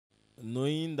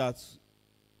knowing that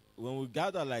when we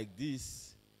gather like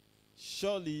this,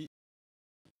 surely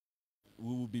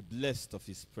we will be blessed of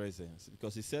his presence.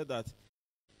 Because he said that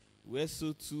where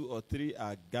so 2 or 3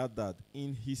 are gathered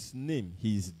in his name,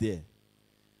 he is there.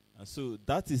 And so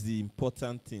that is the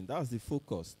important thing. That's the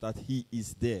focus, that he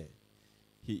is there.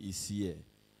 He is here.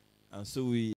 And so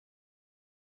we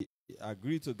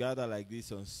agree to gather like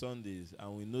this on Sundays,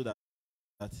 and we know that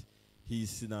he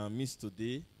is in our midst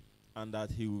today, and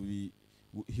that he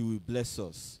will bless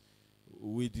us.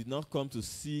 We did not come to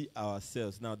see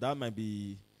ourselves. Now, that might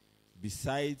be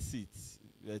besides it,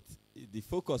 but the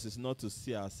focus is not to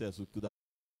see ourselves. We could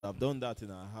have done that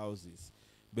in our houses.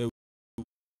 But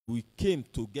we came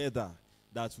together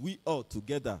that we all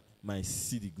together might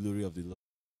see the glory of the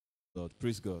Lord.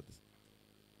 Praise God.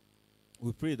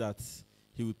 We pray that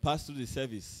he will pass through the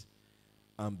service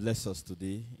and bless us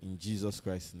today in Jesus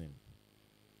Christ's name.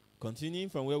 Continuing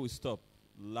from where we stopped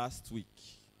last week.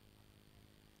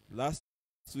 Last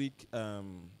week,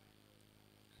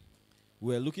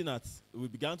 we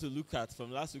began to look at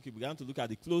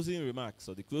the closing remarks,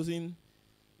 or the closing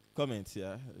comments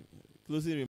here.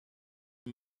 Closing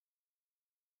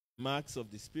remarks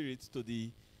of the Spirit to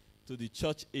the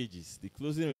church ages. The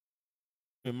closing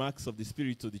remarks of the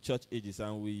Spirit to the church ages.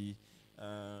 And we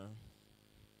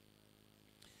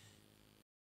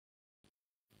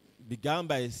began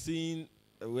by seeing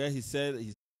where he said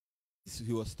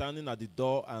he was standing at the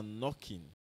door and knocking,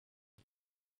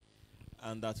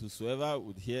 and that whosoever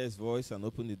would hear his voice and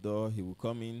open the door, he will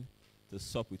come in to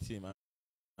sup with him.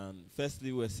 And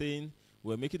firstly,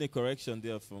 we're making a correction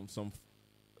there from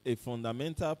a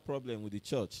fundamental problem with the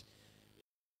church,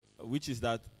 which is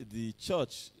that the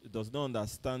church does not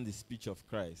understand the speech of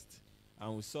Christ.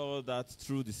 And we saw that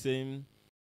through the same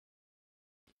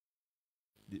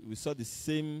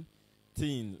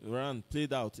thing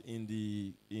played out in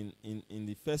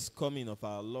the first coming of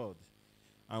our Lord.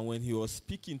 And when he was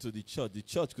speaking to the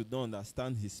church could not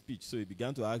understand his speech. So he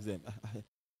began to ask them,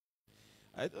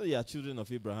 I thought you are children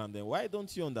of Abraham, then why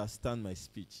don't you understand my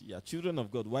speech? You are children of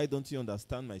God, why don't you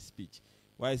understand my speech?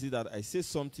 Why is it that I say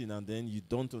something and then you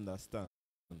don't understand?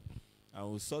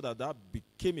 And we saw that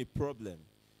became a problem,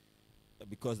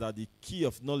 because that the key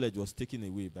of knowledge was taken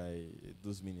away by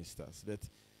those ministers. But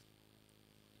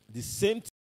the same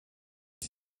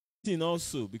thing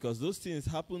also, because those things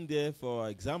happened there for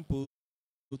example,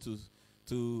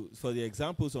 for the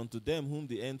examples unto them whom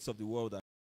the ends of the world are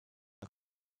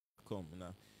come.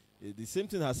 Now, the same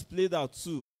thing has played out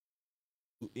too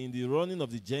in the running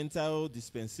of the Gentile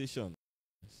dispensation.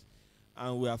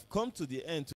 And we have come to the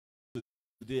end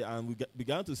today, and we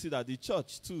began to see that the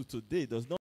church too today does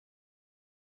not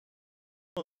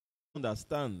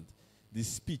understand the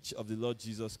speech of the Lord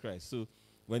Jesus Christ. So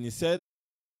when he said,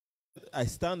 I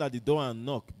stand at the door and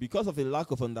knock, because of a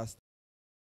lack of understanding,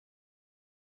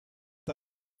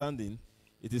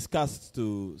 it is cast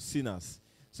to sinners.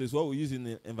 So it's what we use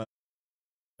in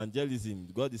evangelism.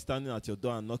 God is standing at your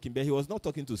door and knocking. But he was not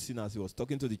talking to sinners, he was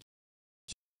talking to the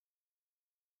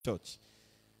church.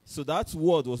 So that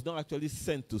word was not actually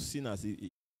sent to sinners,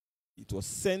 it was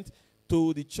sent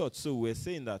to the church. So we're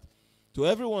saying that to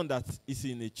everyone that is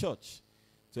in a church,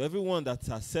 to everyone that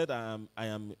has said I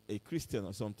am a Christian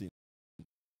or something,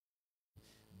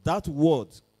 that word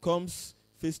comes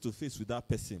face to face with that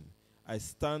person. I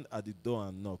stand at the door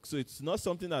and knock. So it's not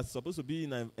something that's supposed to be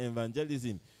in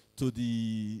evangelism to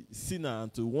the sinner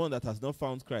and to one that has not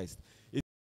found Christ. It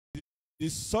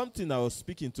is something I was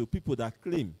speaking to people that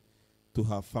claim to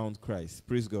have found Christ.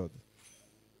 Praise God.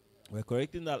 We're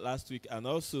correcting that last week, and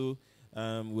also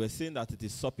we're saying that it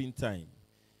is supping time,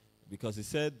 because he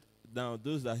said, now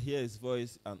those that hear his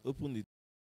voice and open the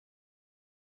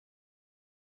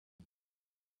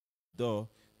door,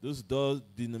 those doors,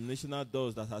 denominational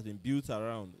doors that has been built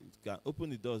around, you can open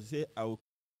the doors. Say, I will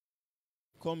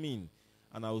come in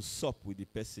and I will sup with the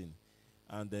person,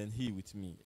 and then he with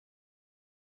me.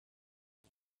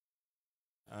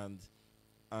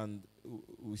 And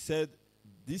we said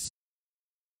this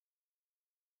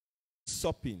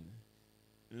supping.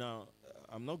 Now,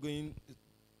 I'm not going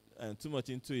too much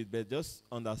into it, but just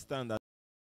understand that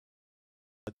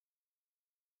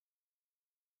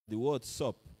the word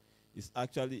sup is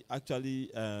actually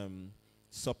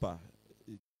supper.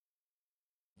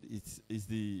 It's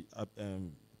the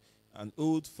an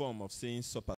old form of saying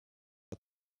supper,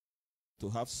 to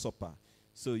have supper.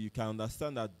 So you can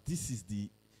understand that this is the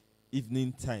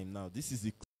evening time now. This is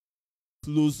the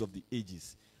close of the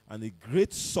ages, and a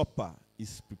great supper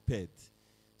is prepared.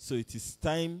 So it is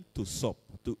time to sup,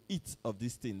 to eat of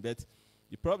this thing. But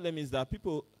the problem is that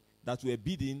people that were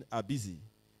bidding are busy.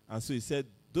 And so he said,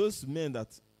 those men that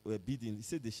were bidden, he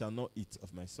said, they shall not eat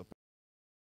of my supper.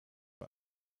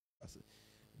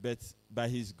 But by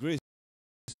his grace,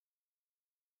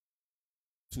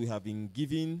 we have been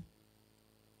given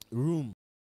room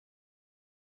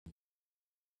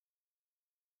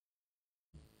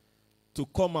to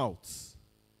come out.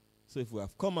 So if we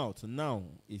have come out, now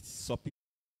it's supping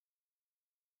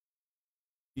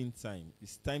time.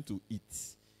 It's time to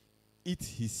eat. Eat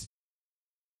his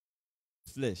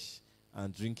flesh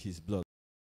and drink his blood.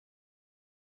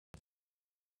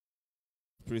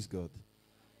 Praise God.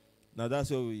 Now that's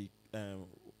where we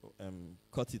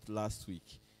cut it last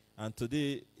week. And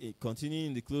today,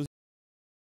 continuing the closing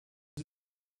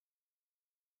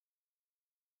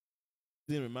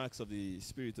remarks of the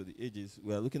Spirit of the Ages,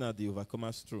 we are looking at the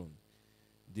Overcomer's Throne.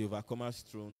 The Overcomer's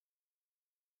Throne.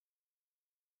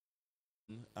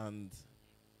 And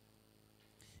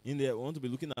in there, we want to be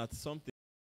looking at something.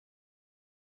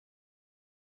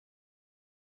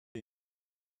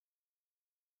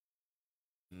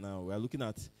 Now, we are looking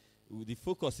at, the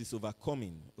focus is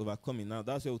overcoming. Overcoming. Now,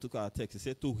 that's where we took our text. It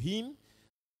said, to him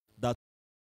that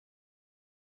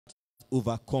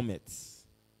overcometh,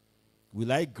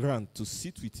 will I grant to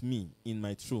sit with me in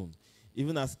my throne,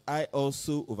 even as I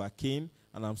also overcame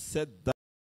and am set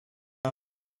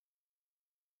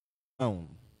down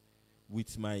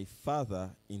with my Father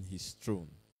in his throne.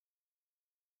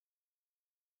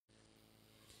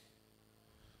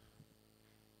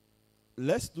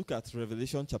 Let's look at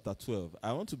Revelation chapter 12.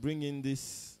 I want to bring in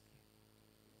this.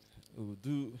 We'll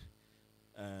do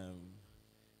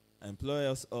employ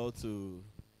us all to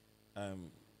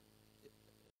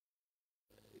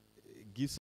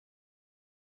give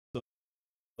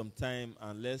some time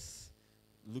and let's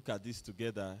look at this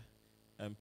together.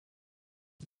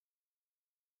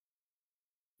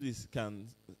 Please, can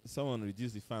someone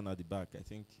reduce the fan at the back? I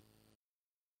think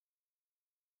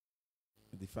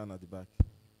the fan at the back.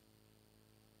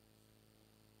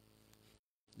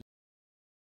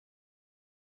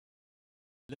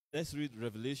 Let's read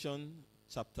Revelation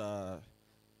chapter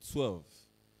 12.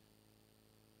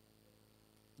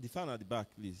 The fan at the back,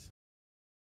 please.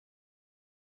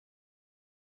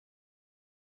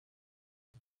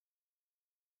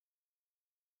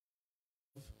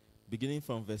 Beginning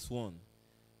from verse 1.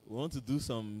 We want to do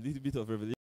some little bit of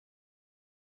revelation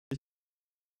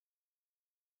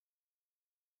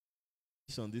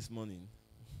this morning.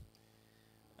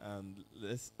 And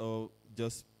let's all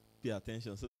just pay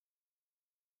attention so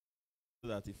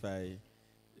that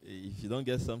if you don't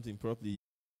get something properly,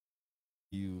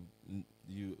 you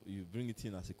bring it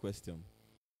in as a question.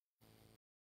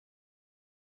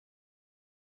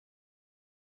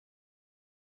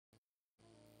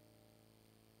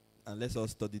 And let's all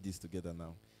study this together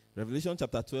now. Revelation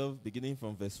chapter 12, beginning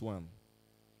from verse 1.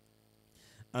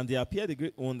 And there appeared a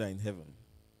great wonder in heaven,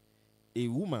 a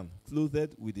woman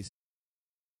clothed with the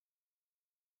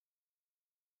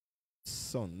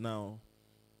sun. Now,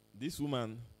 this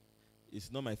woman is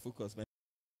not my focus. My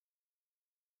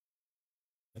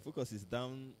focus is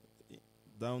down,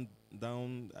 I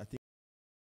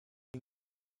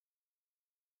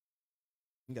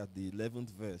think at the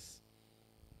 11th verse.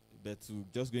 But we're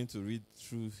just going to read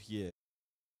through here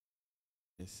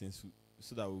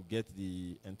so that we'll get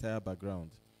the entire background.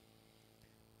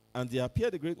 And there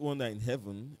appeared a great wonder in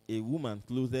heaven, a woman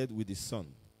clothed with the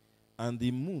sun, and the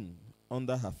moon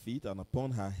under her feet, and upon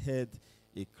her head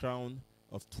a crown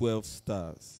of 12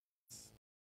 stars.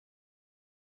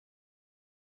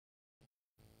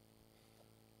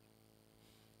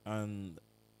 And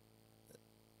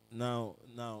now,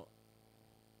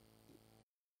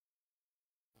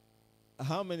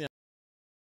 how many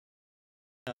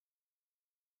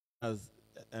has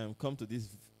come to this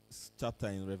chapter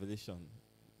in Revelation?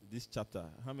 This chapter.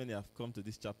 How many have come to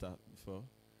this chapter before?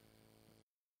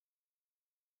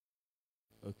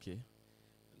 Okay.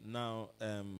 Now,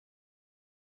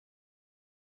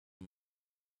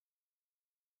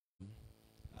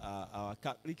 our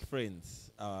Catholic friends,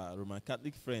 our Roman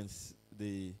Catholic friends,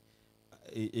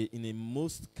 in a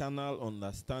most carnal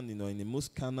understanding, or in a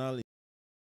most carnal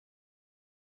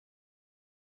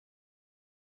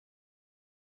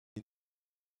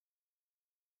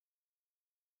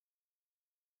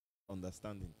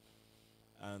understanding,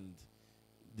 and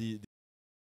the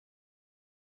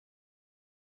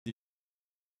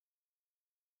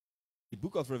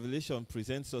book of Revelation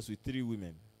presents us with three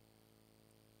women.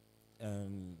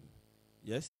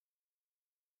 Yes,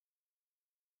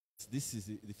 this is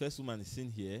the first woman is seen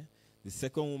here. The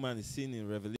second woman is seen in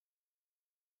Revelation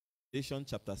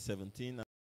chapter 17,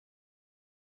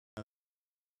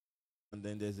 and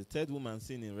then there's a third woman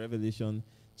seen in Revelation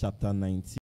chapter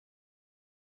 19.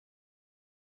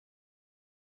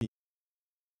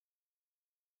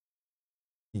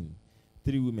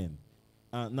 3 women.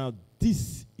 Now,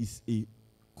 this is a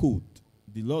code.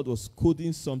 The Lord was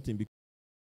coding something because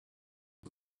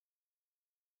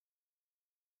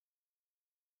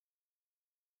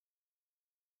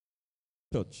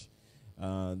church.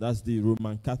 That's the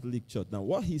Roman Catholic Church. Now,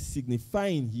 what he's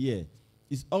signifying here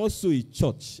is also a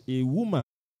church. A woman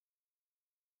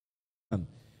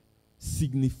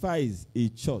signifies a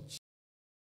church.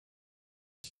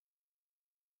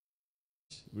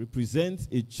 Represents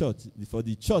a church. For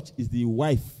the church is the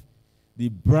wife, the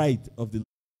bride of the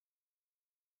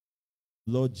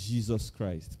Lord Jesus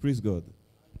Christ. Praise God.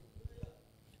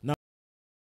 Now,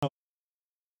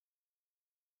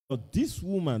 this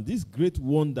woman, this great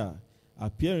wonder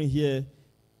appearing here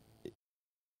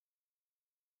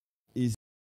is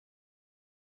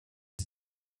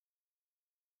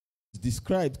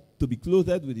described to be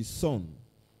clothed with the sun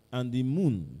and the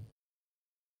moon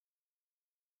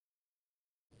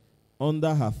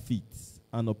under her feet,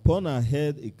 and upon her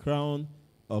head a crown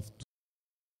of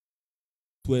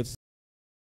 12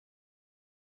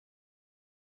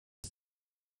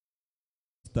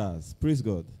 stars. Praise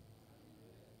God.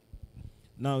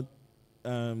 Now,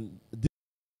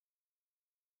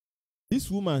 this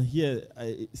woman here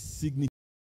signifies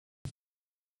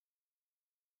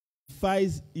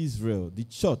Israel, the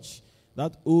church,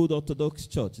 that old Orthodox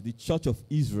church, the church of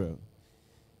Israel.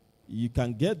 You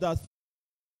can get that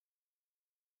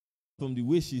from the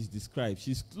way she's described.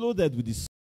 She's clothed with the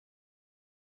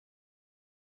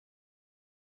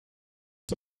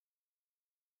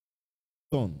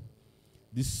sun.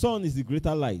 The sun is the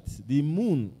greater light. The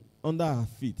moon under her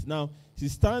feet. Now,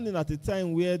 she's standing at a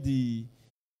time where the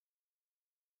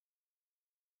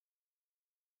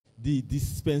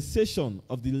dispensation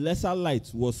of the lesser light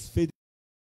was fading.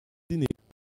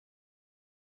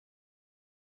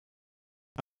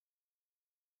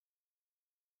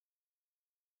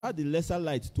 Had the lesser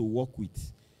light to work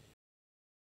with.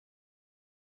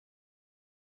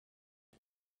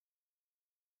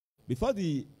 Before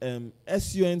the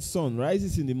sun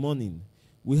rises in the morning,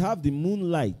 we have the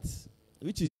moonlight,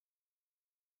 which is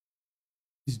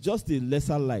just a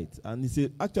lesser light, and it's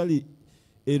actually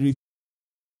a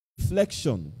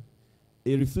reflection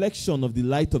of the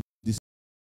light of the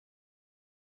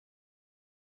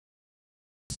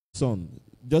sun,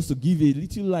 just to give a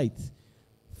little light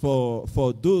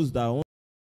for those that want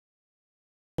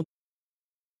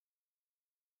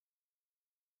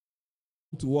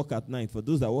to walk at night, for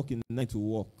those that walk in the night to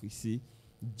walk, you see,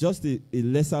 just a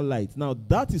lesser light. Now,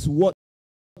 that is what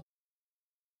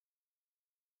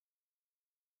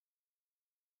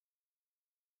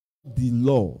the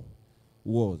law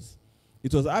was.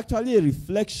 It was actually a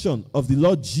reflection of the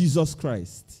Lord Jesus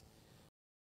Christ.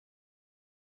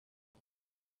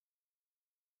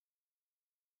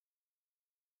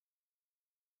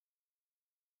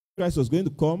 Christ was going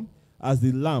to come as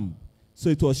the Lamb. So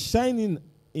it was shining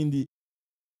in the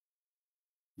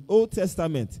Old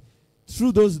Testament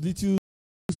through those little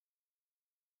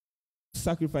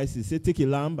sacrifices. Say, take a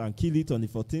lamb and kill it on the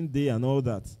 14th day and all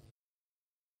that.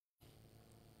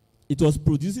 It was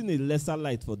producing a lesser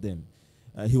light for them.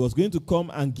 He was going to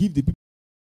come and give the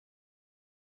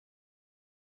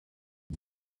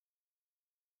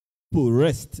people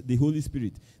rest, the Holy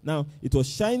Spirit. Now, it was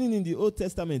shining in the Old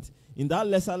Testament in that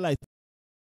lesser light.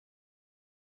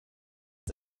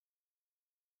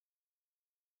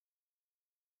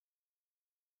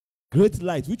 Great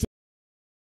light, which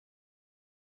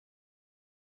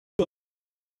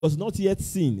was not yet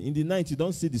seen. In the night, you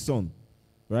don't see the sun,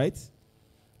 right?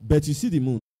 But you see the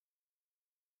moon.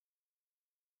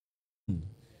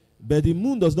 But the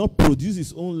moon does not produce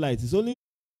its own light. It's only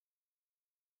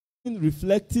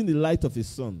reflecting the light of his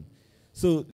sun.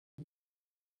 So,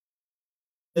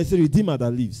 it's a redeemer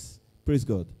that lives. Praise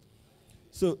God.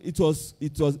 So,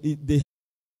 they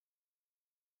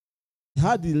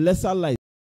had the lesser light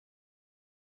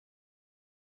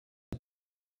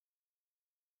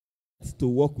to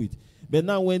work with. But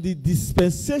now when the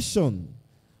dispensation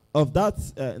of that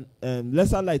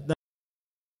lesser light now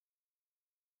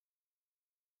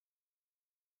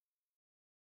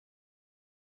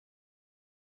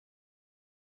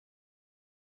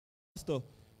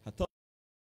I thought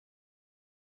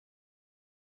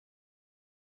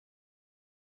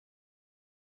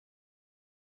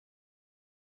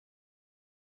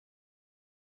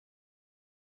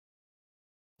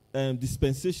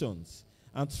dispensations,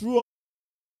 and through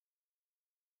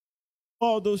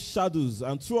all those shadows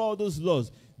and through all those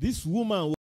laws, this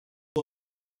woman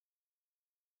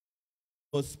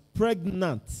was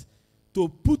pregnant to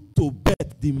put to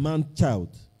bed the man-child,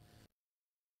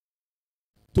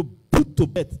 to put to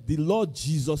bed the Lord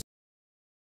Jesus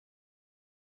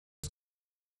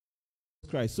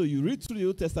Christ. So you read through the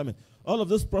Old Testament, all of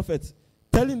those prophets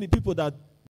telling the people that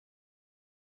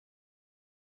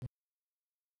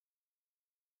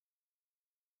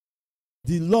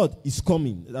the Lord is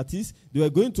coming. That is, they were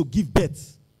going to give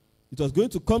birth. It was going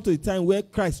to come to a time where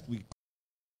Christ will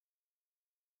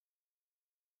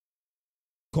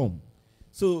come.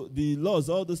 So the laws,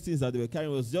 all those things that they were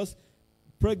carrying was just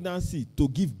pregnancy to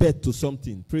give birth to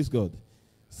something. Praise God.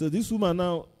 So this woman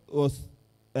now was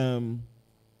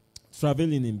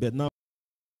traveling in bed. Now,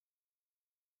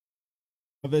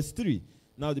 verse 3.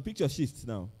 Now the picture shifts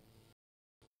now.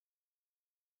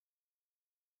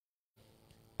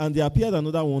 And there appeared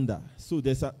another wonder. So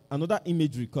there's another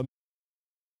imagery coming,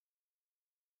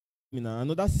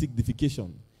 another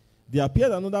signification. There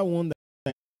appeared another wonder.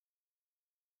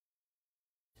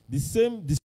 The same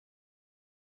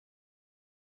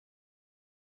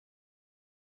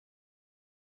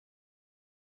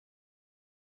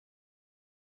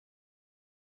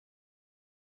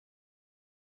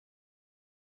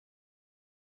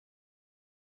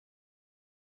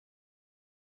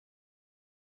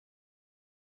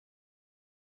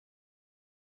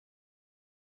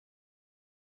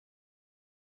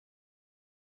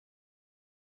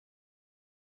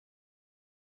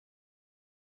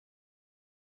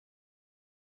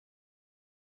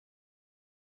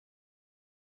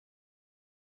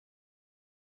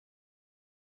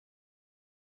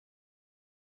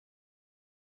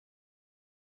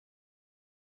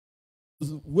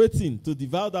was waiting to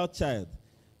devour that child.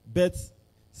 But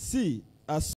see,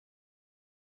 as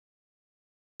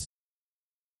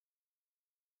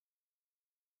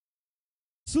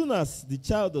soon as the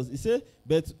child was, he said,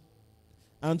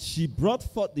 and she brought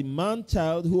forth the man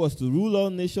child who was to rule all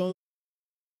nations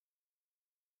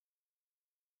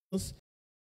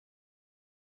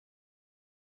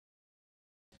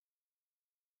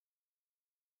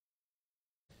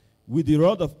with the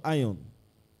rod of iron.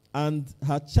 And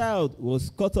her child was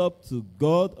caught up to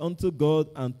God, unto God,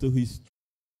 and to his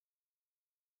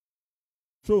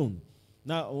throne.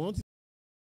 Now, I want you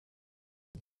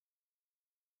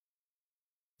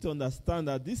to understand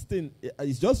that this thing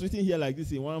is just written here like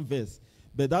this in one verse.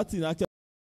 But that thing actually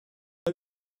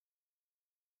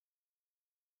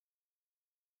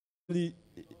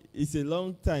is a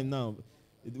long time now.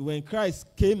 When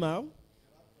Christ came out,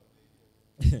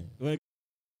 when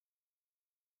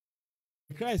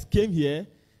Christ came here,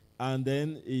 and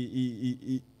then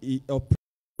he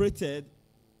operated,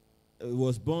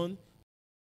 was born,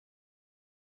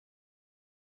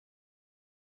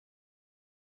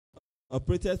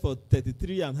 operated for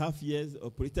 33 and a half years,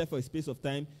 operated for a space of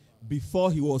time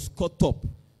before he was caught up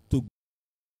to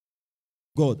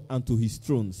God and to his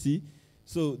throne. See?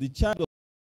 So the child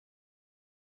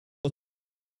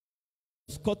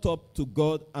was caught up to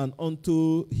God and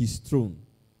unto his throne.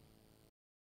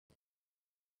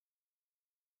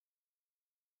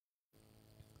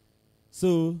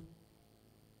 So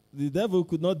the devil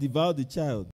could not devour the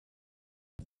child.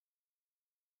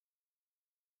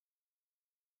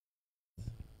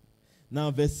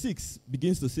 Now verse 6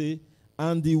 begins to say,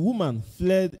 and the woman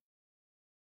fled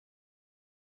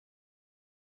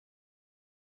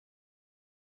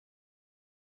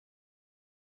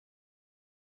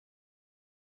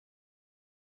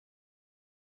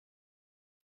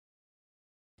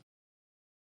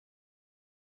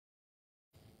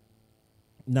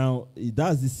Now, it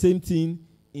does the same thing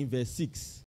in verse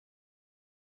 6.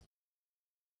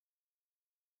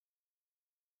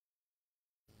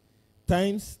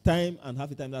 Times time and half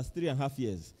a time, that's 3.5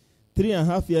 years.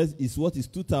 3.5 years is what is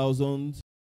 2,000.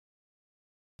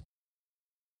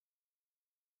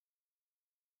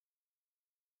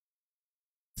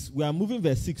 We are moving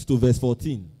verse 6 to verse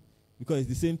 14 because it's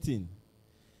the same thing.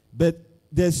 But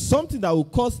there's something that will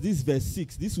cause this verse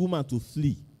 6, this woman to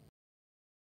flee.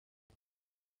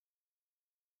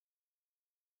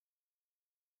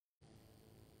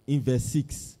 In verse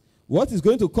 6. What is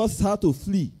going to cause her to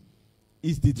flee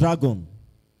is the dragon.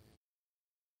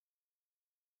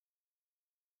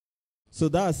 So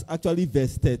that's actually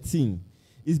verse 13.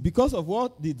 It's because of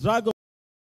what the dragon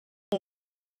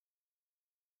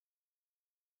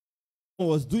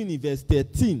was doing in verse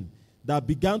 13 that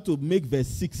began to make verse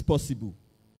 6 possible.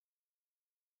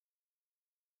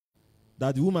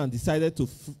 That the woman decided to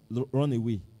run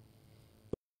away.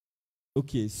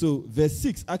 Okay, so verse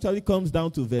 6 actually comes down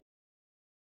to verse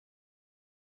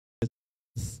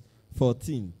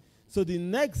 14. So the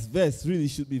next verse really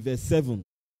should be verse 7.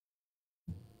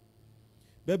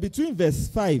 But between verse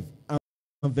 5 and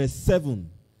verse 7,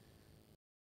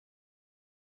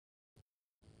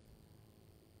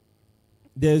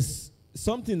 there's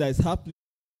something that is happening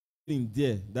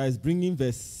there that is bringing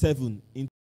verse 7 into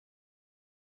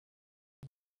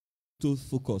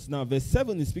focus. Now, verse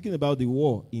 7 is speaking about the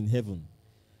war in heaven.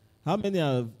 How many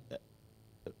have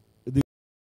the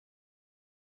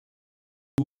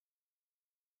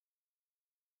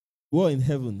war in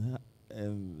heaven?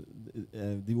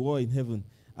 The war in heaven.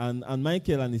 And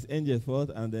Michael and his angel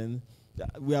fought, and then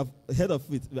we have heard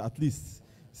of it at least.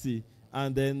 See,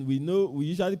 and then we know we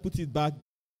usually put it back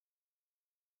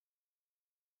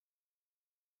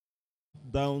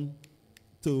down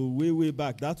to way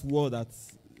back. That war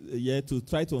that's to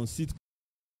try to unseat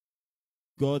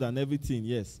God and everything.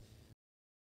 Yes.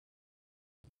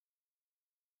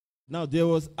 Now there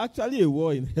was actually a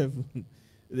war in heaven.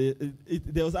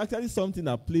 There was actually something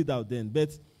that played out then, but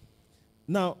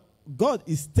now God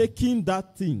is taking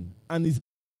that thing and is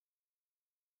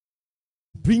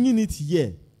bringing it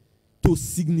here to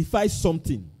signify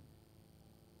something.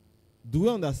 Do we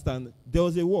understand? There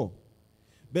was a war.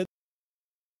 But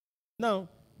now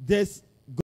there's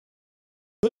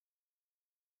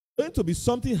going to be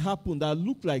something happen that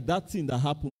looked like that thing that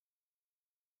happened.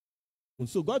 And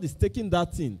so God is taking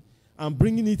that thing and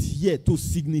bringing it here to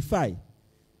signify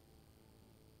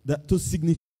that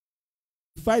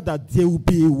there will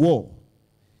be a war.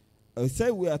 I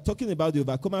said we are talking about the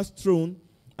overcomer's throne,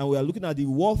 and we are looking at the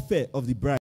warfare of the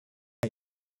bride.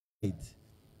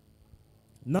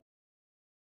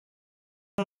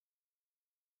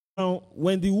 Now,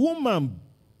 when the woman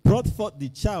brought forth the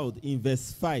child in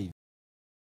verse 5,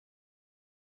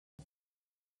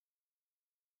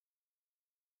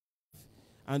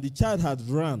 and the child had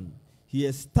run, he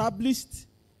established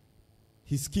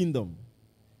his kingdom.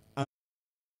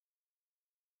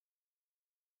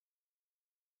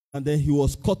 And then he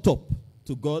was caught up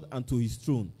to God and to his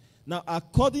throne. Now,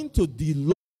 according to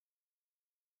the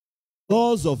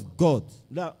laws of God,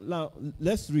 now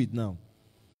let's read now.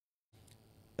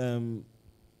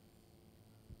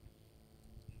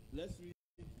 Let's read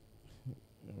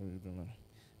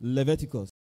Leviticus.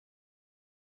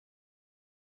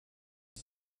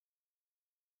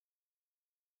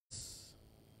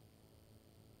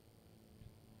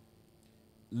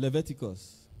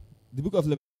 The book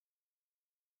of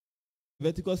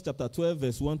Leviticus chapter 12,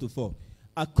 verse 1 to 4.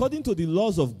 According to the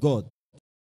laws of God,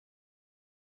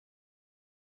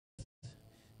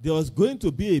 there was going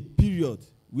to be a period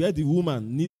where the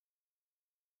woman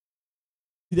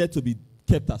needed to be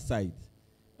kept aside.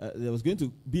 There was going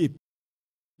to be a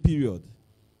period.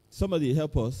 Somebody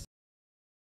help us.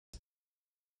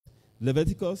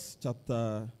 Leviticus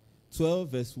chapter 12,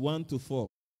 verse 1 to 4.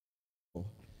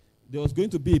 There was going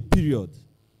to be a period.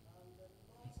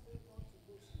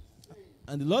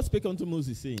 And the Lord spake unto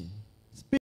Moses, saying,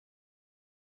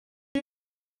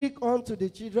 Speak unto the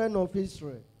children of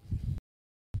Israel,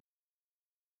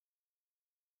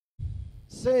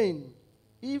 saying,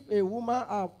 if a woman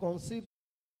have conceived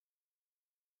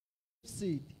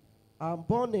seed and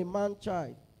born a man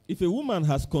child. If a woman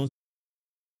has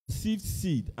conceived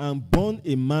seed and born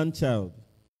a man child,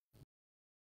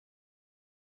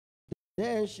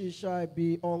 then she shall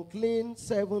be unclean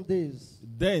 7 days.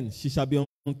 Then she shall be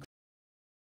unclean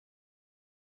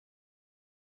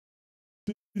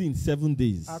 7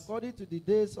 days. According to the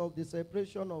days of the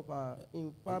separation of her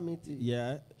infirmity,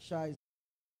 shall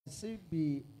she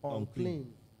be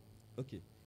unclean. Okay.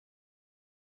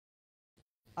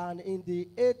 And in the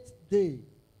 8th day,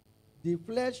 the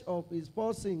flesh of his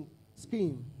first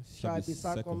skin shall be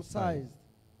circumcised,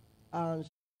 and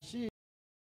she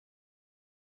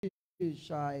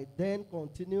shall then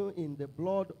continue in the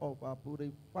blood of her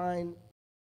purifying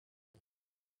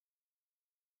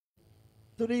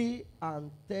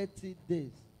 33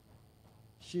 days.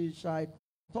 She shall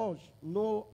touch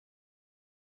no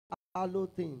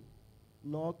hallowed thing,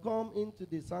 nor come into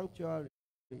the sanctuary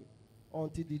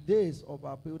until the days of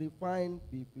her purifying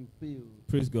be fulfilled.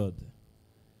 Praise God.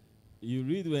 You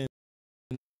read when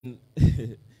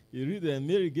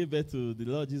Mary gave birth to the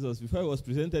Lord Jesus, before he was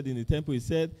presented in the temple, he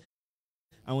said,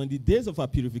 and when the days of her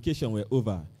purification were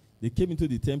over, they came into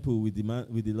the temple with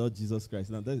the Lord Jesus Christ.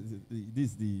 Now this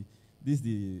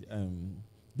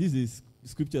is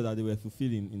scripture that they were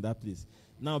fulfilling in that place.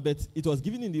 Now, but it was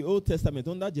given in the Old Testament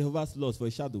under Jehovah's laws for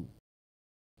a shadow.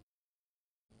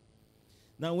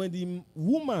 Now, when the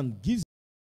woman gives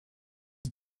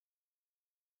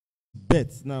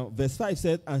birth, now verse 5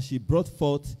 said, and she brought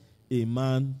forth a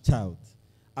man child.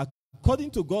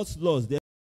 According to God's laws,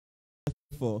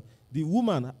 therefore, the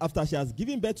woman, after she has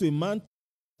given birth to a man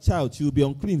child, she will be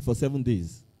unclean for 7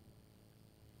 days.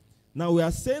 Now we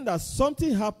are saying that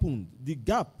something happened, the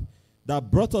gap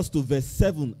that brought us to verse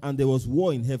 7, and there was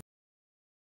war in heaven.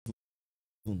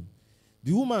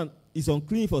 The woman is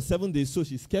unclean for 7 days, so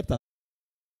she's kept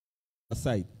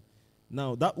aside.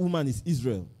 Now, that woman is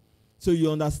Israel. So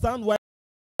you understand why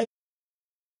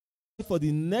for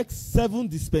the next 7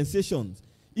 dispensations,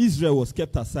 Israel was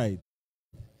kept aside.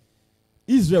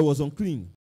 Israel was unclean.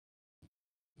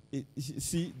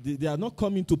 See, they are not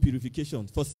coming to purification.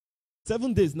 For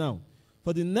 7 days now,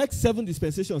 for the next 7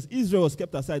 dispensations, Israel was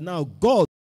kept aside. Now, God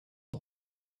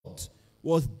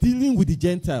was dealing with the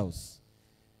Gentiles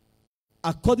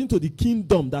according to the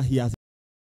kingdom that he has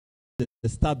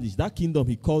established. That kingdom,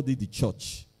 he called it the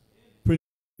church.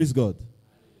 Praise God.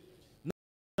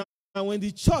 Now, when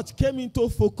the church came into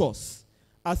focus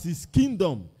as his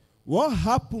kingdom, what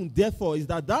happened, therefore, is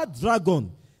that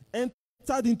dragon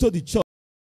entered into the church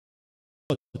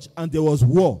and there was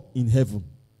war in heaven.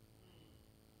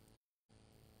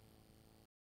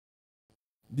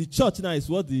 The church now is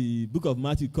what the book of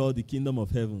Matthew called the kingdom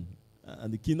of heaven.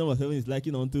 And the kingdom of heaven is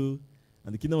likened unto,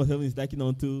 and the kingdom of heaven is likened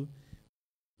unto.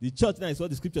 The church now is what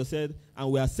the scripture said, and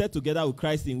we are set together with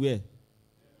Christ in where?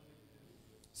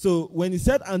 So when he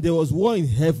said, and there was war in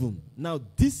heaven, now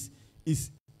this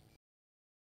is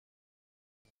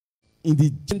in the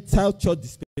Gentile church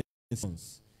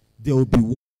dispensations, there will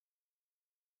be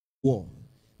war.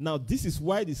 Now this is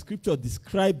why the scripture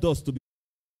described us to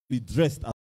be dressed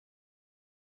as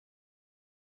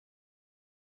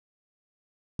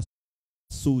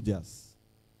soldiers.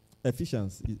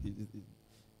 Ephesians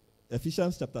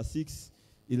chapter 6,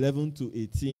 11 to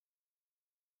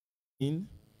 18.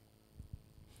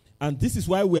 And this is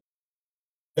why we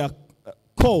are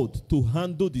called to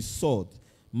handle the sword.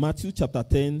 Matthew chapter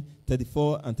 10,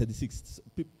 34 and 36.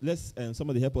 Let's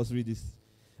somebody help us read this.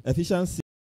 Ephesians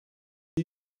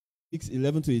 6,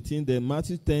 11 to 18. Then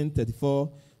Matthew 10,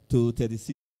 34 to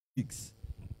 36.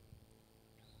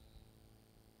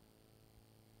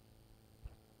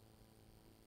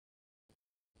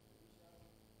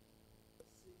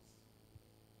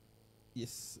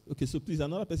 Yes. Okay, so please,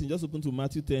 another person, just open to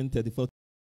Matthew 10, 34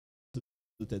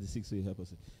 to 36, so you help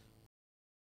us.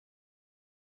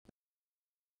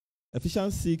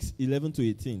 Ephesians 6, 11 to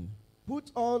 18.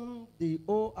 Put on the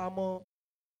whole armor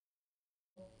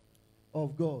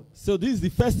of God. So this is the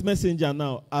first messenger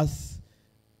now as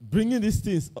bringing these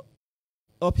things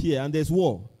up here, and there's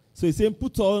war. So he's saying,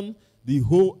 put on the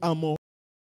whole armor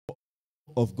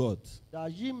of God.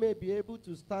 That ye may be able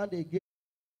to stand against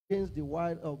the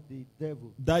wiles of the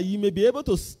devil. That ye may be able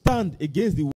to stand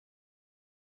against the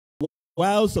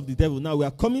wiles of the devil. Now we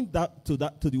are coming to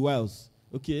the wiles.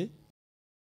 Okay?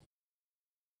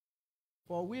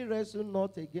 For we wrestle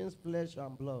not against flesh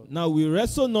and blood. Now we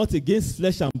wrestle not against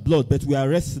flesh and blood, but we are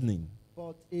wrestling.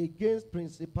 But against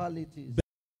principalities.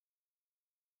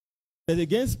 But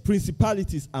against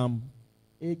principalities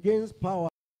against powers.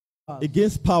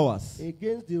 Against powers.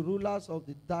 Against the rulers of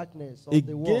the darkness of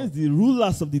the world. Against the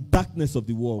rulers of the darkness of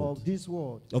the world. Of this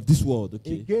world. Of this world,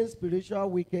 okay. Against spiritual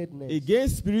wickedness.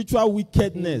 Against spiritual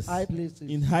wickedness. In high places.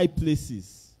 In high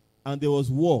places. And there was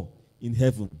war in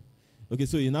heaven. Okay,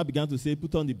 so he now began to say,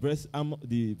 put on the breast armor,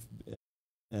 the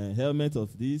helmet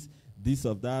of this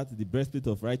of that, the breastplate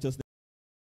of righteousness,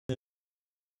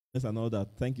 and all that.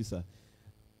 Thank you, sir.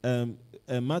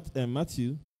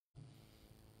 Matthew.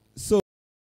 So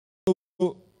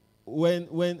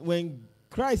when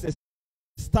Christ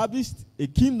established a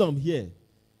kingdom here,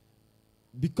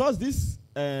 because this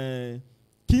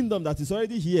kingdom that is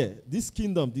already here, this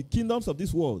kingdom, the kingdoms of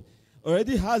this world,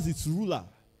 already has its ruler,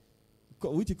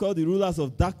 which he called the rulers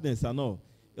of darkness and all.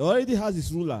 It already has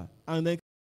its ruler. And then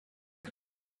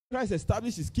Christ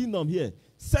established his kingdom here,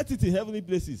 set it in heavenly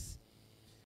places.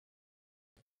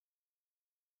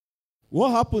 What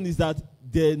happened is that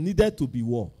there needed to be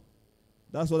war.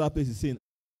 That's what that place is saying.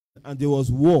 And there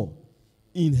was war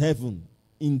in heaven,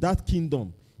 in that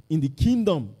kingdom, in the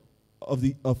kingdom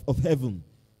of heaven,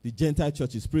 the Gentile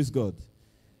churches. Praise God.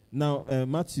 Now,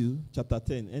 Matthew chapter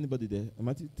 10. Anybody there?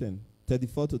 Matthew 10,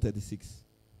 34 to 36.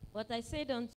 But I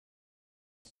said unto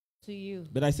you.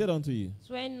 But I said unto you.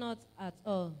 Swear not at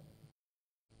all,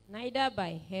 neither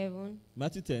by heaven.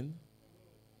 Matthew 10.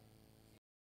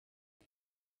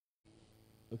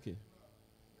 Okay.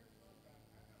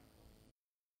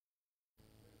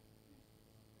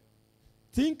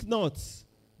 Think not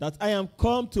that I am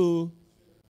come to.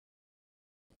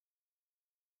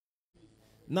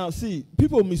 Now, see,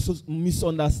 people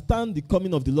misunderstand the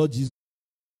coming of the Lord Jesus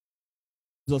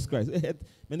Christ.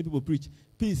 Many people preach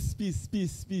peace, peace,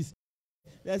 peace, peace.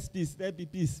 Let's peace, let be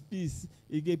peace, peace.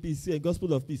 Again, peace,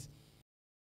 gospel of peace.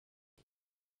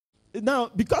 Now,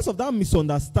 because of that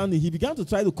misunderstanding, he began to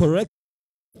try to correct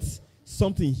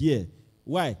something here.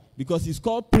 Why? Because he's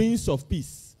called Prince of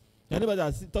Peace. Anybody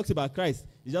that talks about Christ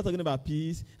is just talking about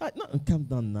peace. No, calm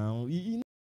down now. You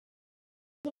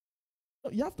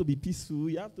have to be peaceful.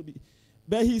 You have to be.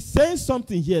 But he's saying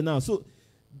something here now. So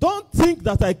don't think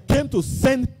that I came to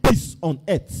send peace on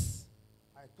earth.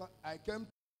 I came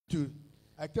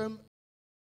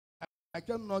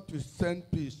not to send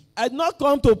peace. I did not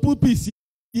come to put peace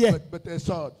here. But a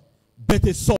sword. But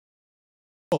a sword.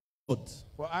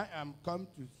 For I am come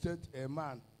to set a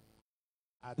man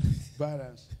at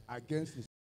variance against his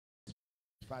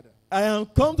father. I am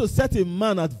come to set a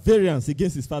man at variance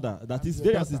against his father. That is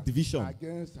variance is division.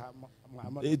 Against her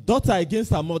mother. A daughter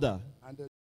against her mother. And the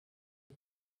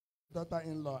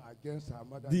daughter-in-law against her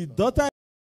mother. The daughter-in-law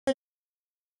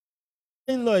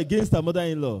against her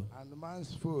mother-in-law. And the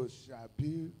man's foe shall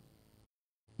be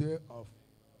thereof.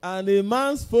 And a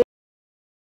man's foe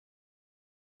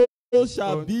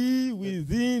shall be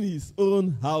within his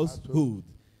own household.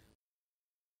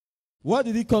 What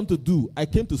did he come to do? I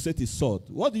came to set a sword.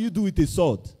 What do you do with a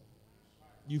sword?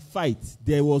 You fight.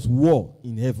 There was war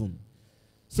in heaven.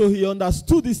 So he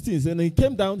understood these things, and when he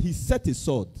came down, he set a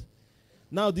sword.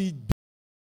 Now the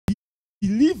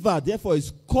believer, therefore,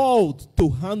 is called to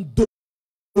handle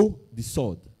the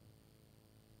sword.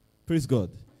 Praise God.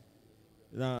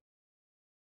 Now,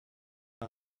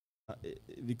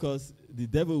 because the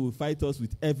devil will fight us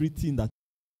with everything that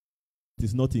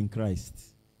is not in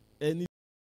Christ. Anything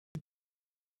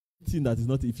that is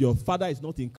not, if your father is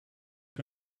not in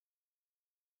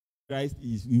Christ,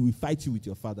 he will fight you with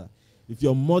your father. If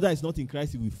your mother is not in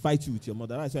Christ, he will fight you with your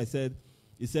mother. That's why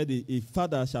he said a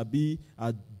father shall be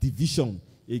a division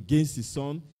against his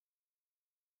son,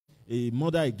 a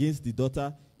mother against the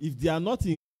daughter. If they are not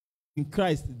in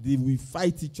Christ, they will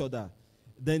fight each other.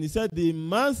 Then he said the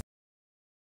man's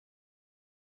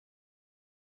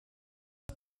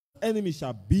enemy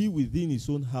shall be within his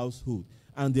own household.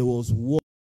 And there was war.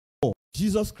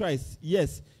 Jesus Christ,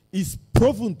 yes, is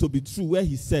proven to be true where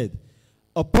he said,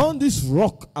 upon this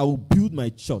rock I will build my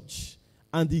church,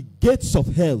 and the gates of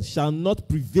hell shall not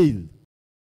prevail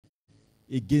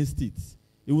against it.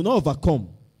 It will not overcome.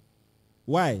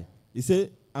 Why? He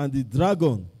said, and the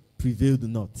dragon prevailed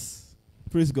not.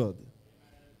 Praise God.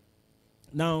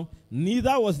 Now,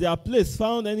 neither was their place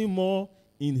found anymore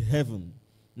in heaven.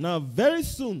 Now, very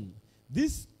soon,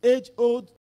 this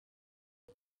age-old,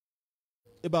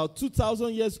 about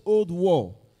 2,000 years old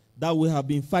war that we have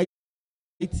been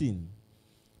fighting,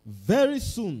 very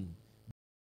soon,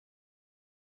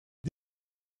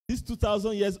 this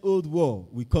 2,000 years old war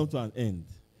will come to an end.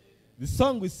 The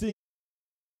song we sing,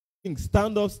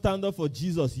 stand up for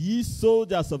Jesus, ye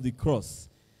soldiers of the cross.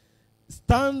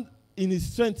 Stand in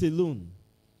his strength alone.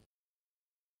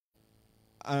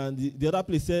 And the other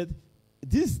place said,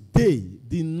 this day,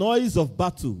 the noise of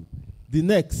battle, the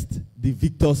next, the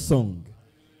victor's song.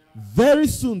 Very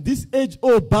soon, this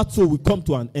age-old battle will come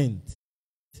to an end.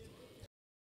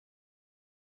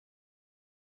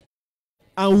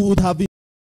 And we would have been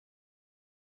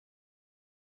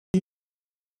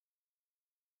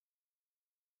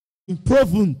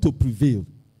proven to prevail.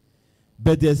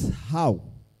 But there's how.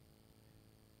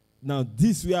 Now,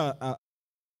 this we are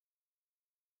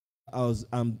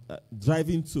I'm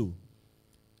driving to.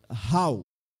 How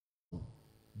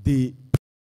they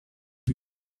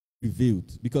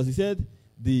prevailed. Because he said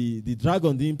the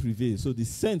dragon didn't prevail. So the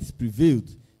saints prevailed.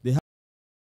 They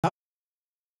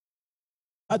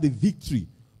had the victory.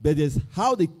 But there's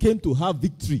how they came to have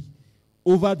victory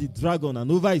over the dragon and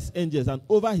over his angels and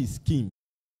over his schemes.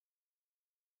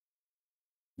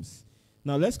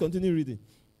 Now let's continue reading.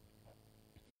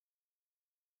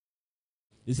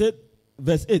 He said,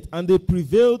 verse 8, and they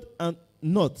prevailed and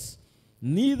not,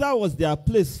 neither was their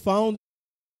place found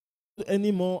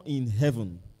anymore in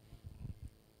heaven.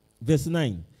 Verse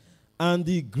 9, and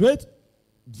the great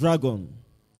dragon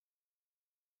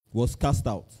was cast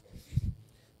out,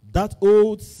 that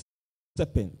old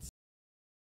serpent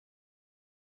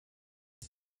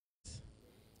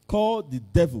called the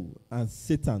devil and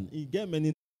Satan. He gave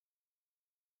many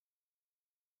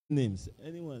names.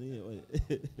 Anyone here?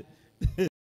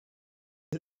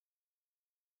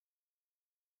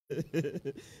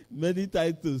 Many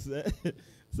titles.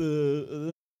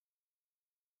 So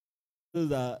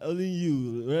those are only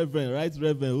you, Reverend, Right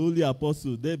Reverend, Holy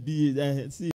Apostle. They be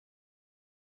see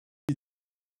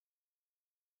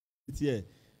it here.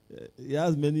 He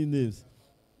has many names.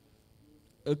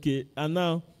 Okay, and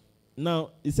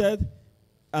now he said,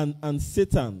 and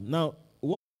Satan. Now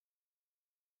what?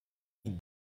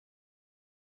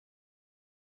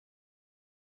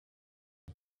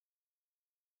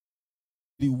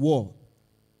 The war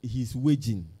he's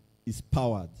waging is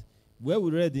powered. Where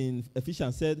we read in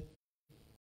Ephesians said,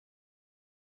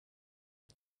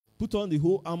 put on the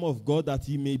whole armor of God that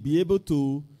ye may be able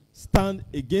to stand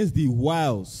against the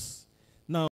wiles.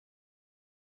 Now,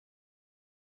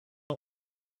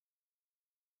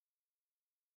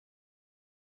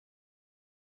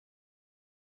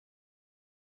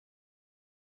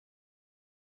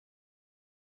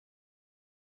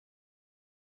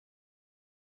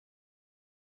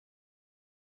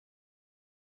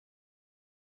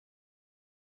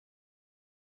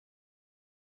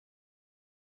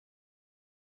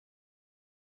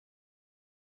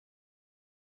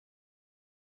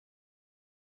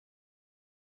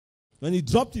 when he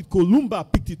dropped it, Columba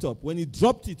picked it up. When he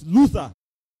dropped it, Luther.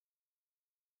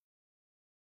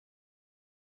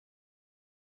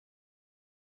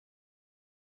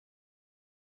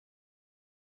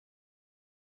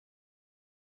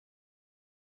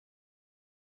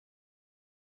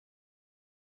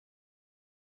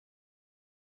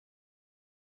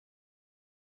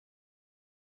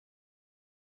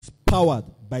 Powered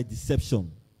by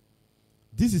deception.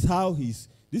 This is how he's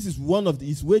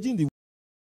waging the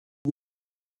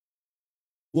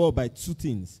war by two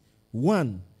things.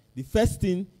 One, the first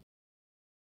thing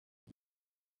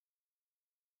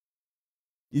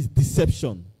is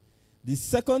deception. The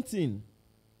second thing,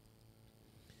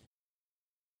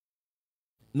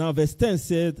 now verse 10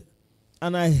 said,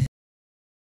 and I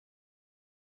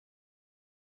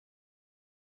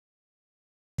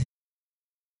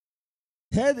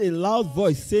heard a loud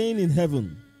voice saying in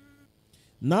heaven,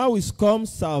 now is come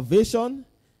salvation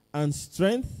and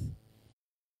strength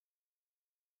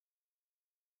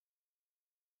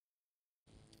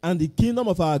and the kingdom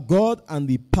of our God and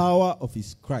the power of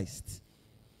his Christ.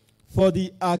 For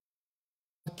the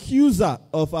accuser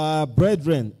of our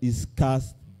brethren is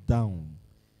cast down.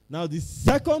 Now the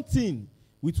second thing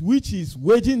with which he is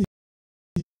waging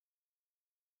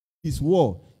his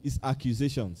war is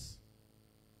accusations.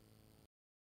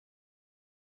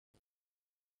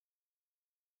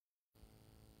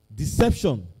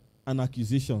 Deception and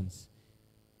accusations.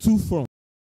 Two fronts.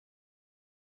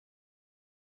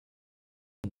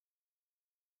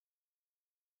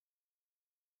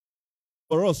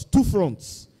 For us, two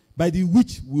fronts by the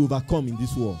which we overcome in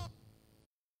this war.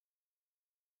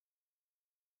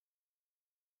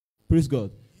 Praise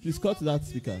God. Please cut that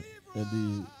speaker.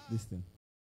 This thing.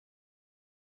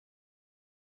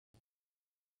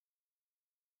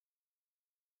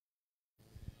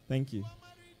 Thank you.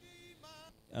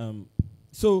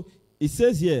 So it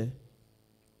says here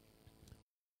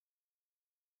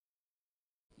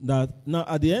that now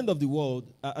at the end of the war,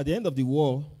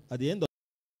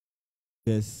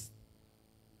 verse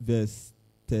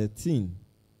 13.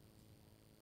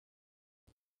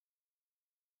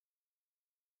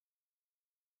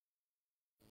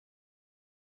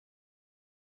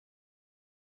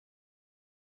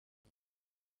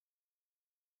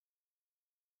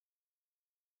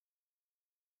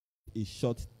 A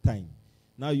short time.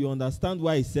 Now you understand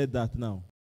why he said that now.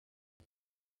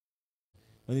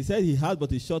 When he said he had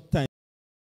but a short time,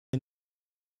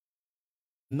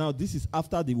 now this is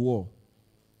after the war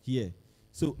here.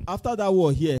 So after that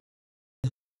war here,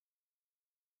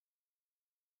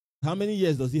 how many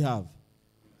years does he have?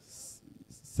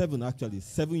 7 actually.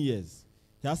 7 years.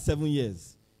 He has 7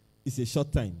 years. It's a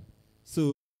short time.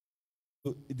 So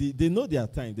they know their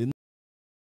time. They know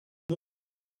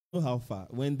how far.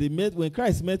 When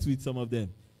Christ met with some of them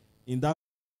in that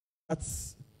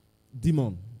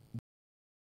demon,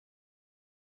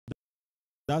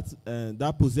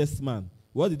 that possessed man,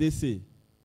 what did they say?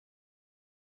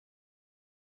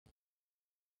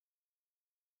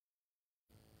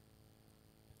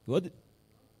 What?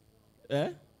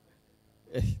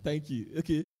 Thank you.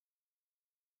 Okay.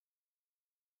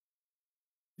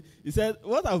 He said,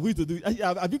 what have we to do?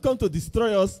 Have you come to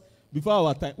destroy us before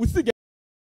our time? We still get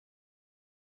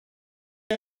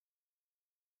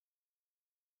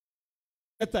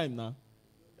time now.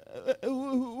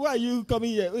 Why are you coming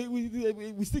here?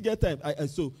 We still get time.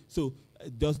 So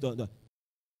just don't.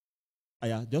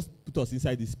 Just put us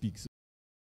inside this peak.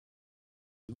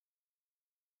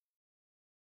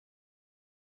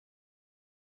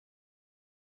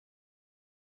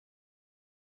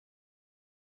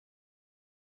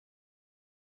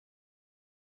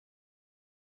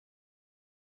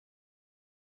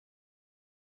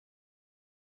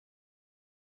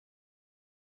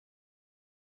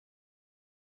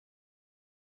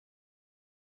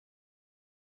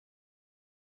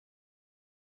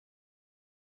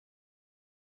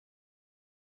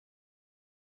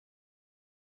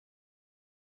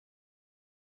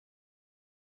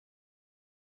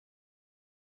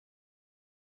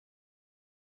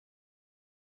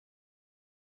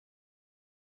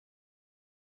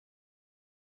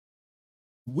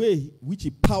 way which he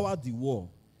powered the war,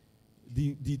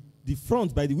 the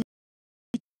front by the which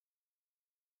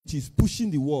is pushing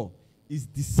the war is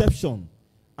deception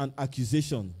and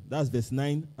accusation. That's verse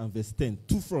 9 and verse 10.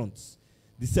 Two fronts.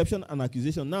 Deception and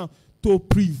accusation. Now, to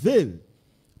prevail,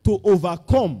 to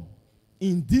overcome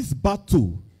in this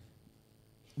battle,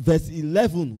 verse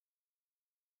 11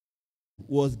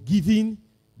 was giving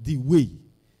the way.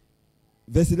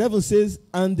 Verse 11 says,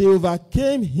 and they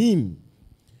overcame him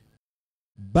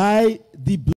by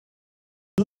the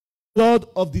blood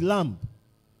of the Lamb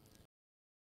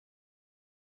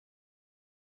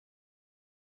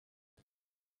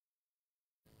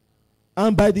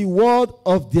and by the word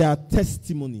of their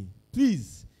testimony.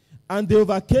 Please. And they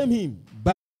overcame him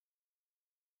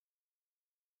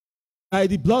by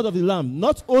the blood of the Lamb.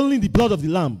 Not only the blood of the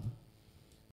Lamb.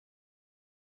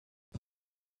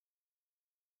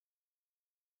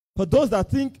 For those that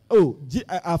think, oh,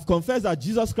 I've confessed that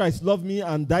Jesus Christ loved me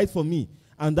and died for me,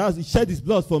 and he shed his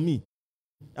blood for me,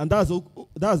 and that's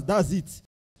it.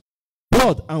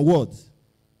 Blood and word.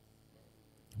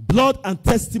 Blood and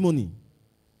testimony.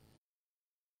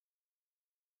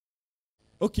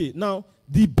 Okay, now,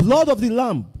 the blood of the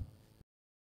Lamb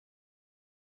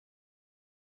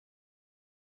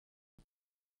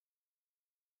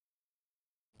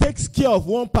takes care of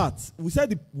one part. We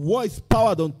said the war is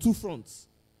powered on two fronts.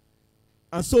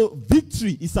 And so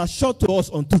victory is assured to us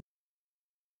on two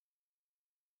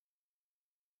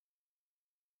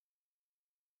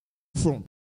fronts.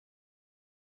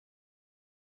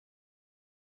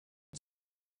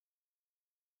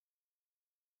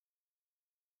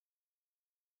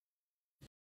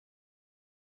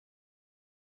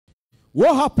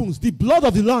 What happens? The blood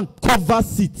of the Lamb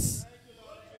covers it.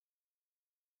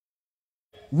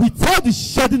 Without the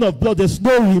shedding of blood, there's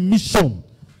no remission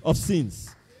of sins.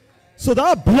 So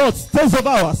that blood stays over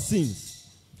our sins.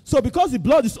 So because the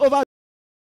blood is over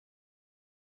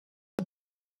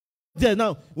there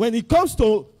now, when it comes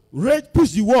to push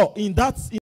the war in that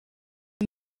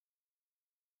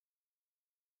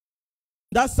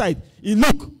side, you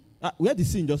look, where the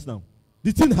sin just now?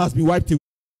 The thing has been wiped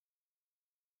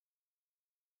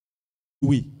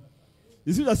away.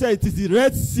 The scripture says it is the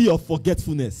Red Sea of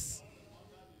forgetfulness.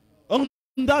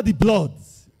 Under the blood.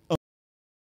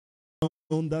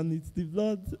 Underneath the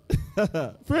blood.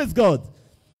 Praise God.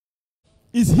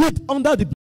 Is hid under the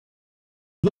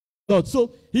blood.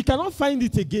 So he cannot find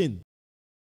it again.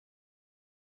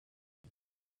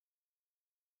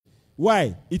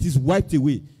 Why? It is wiped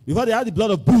away. Before they had the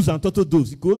blood of bulls and turtle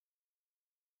doves, it could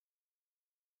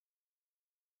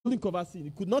only cover sin.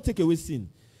 It could not take away sin.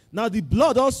 Now the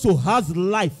blood also has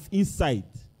life inside.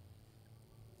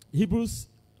 Hebrews,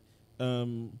 I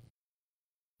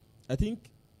think,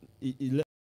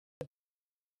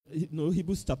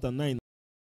 Hebrews chapter 9.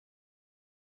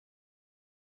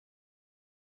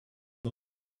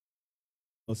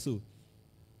 Or so.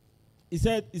 He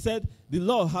said, the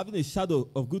law having a shadow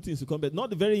of good things to come, but not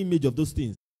the very image of those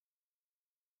things.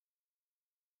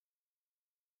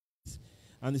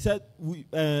 And he said,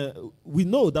 we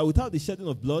know that without the shedding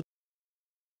of blood,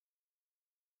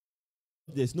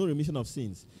 there's no remission of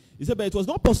sins. He said, but it was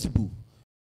not possible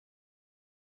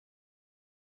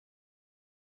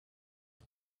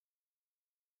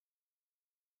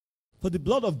for the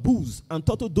blood of bulls and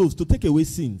turtle doves to take away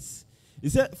sins. He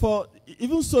said, for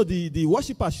even so, the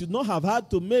worshipper should not have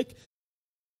had to make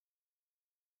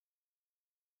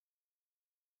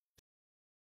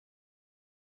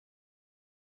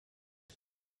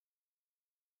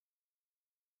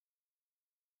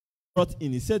brought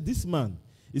in. He said, this man,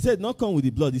 he said, not come with the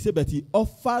blood. He said, but he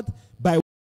offered by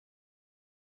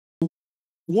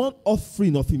one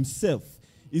offering of himself.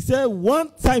 He said,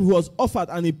 one time he was offered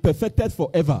and he perfected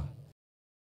forever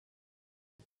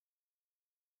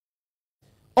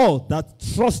all that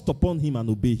trust upon him and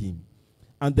obey him.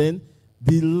 And then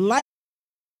the life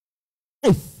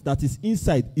that is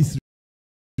inside is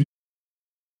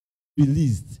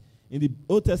released. In the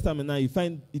Old Testament now, you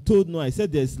find, he told Noah, he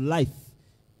said there's life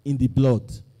in the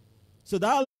blood. So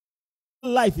that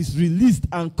life is released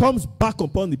and comes back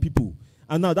upon the people.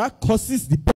 And now that causes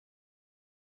the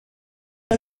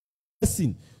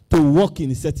person to walk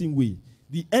in a certain way.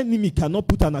 The enemy cannot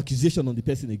put an accusation on the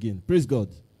person again. Praise God.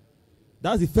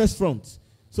 That's the first front.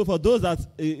 So for those that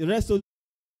wrestling,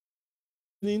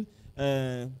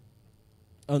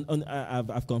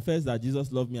 I've confessed that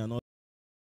Jesus loved me and all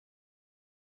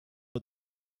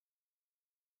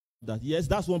that. Yes,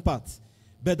 that's one part.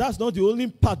 But that's not the only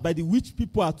part by the which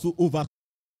people are to overcome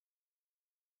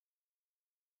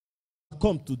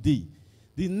today.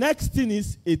 The next thing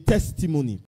is a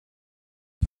testimony.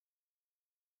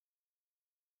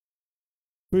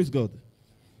 Praise God.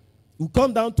 We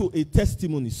come down to a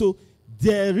testimony. So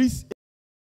there is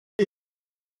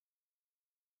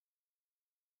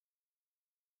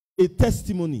a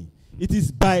testimony. It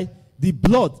is by the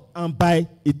blood and by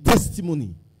a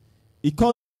testimony. He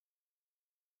called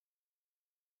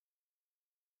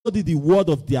it the word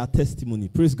of their testimony.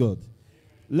 Praise God.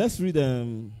 Let's read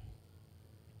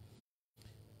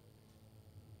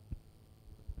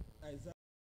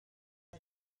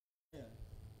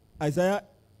Isaiah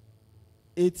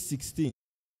 8:16.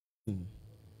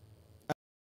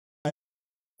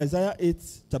 Isaiah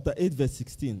 8, chapter 8, verse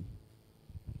 16.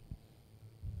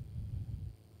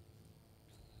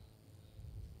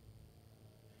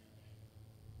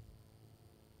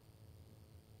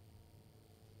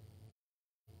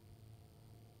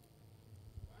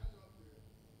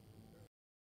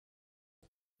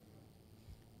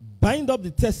 Bind up the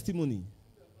testimony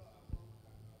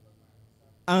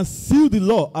and seal the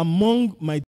law among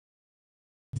my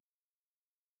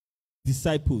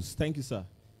disciples. Thank you, sir.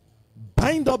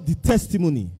 Bind up the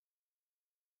testimony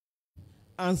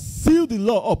and seal the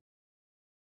law up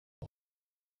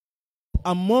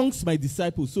amongst my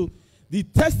disciples. So the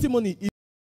testimony is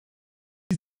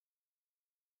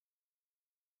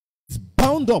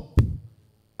bound up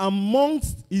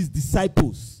amongst his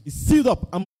disciples. It's sealed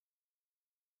up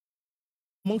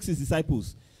amongst his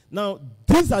disciples. Now,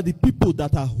 these are the people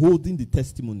that are holding the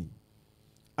testimony.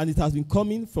 And it has been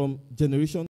coming from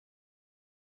generation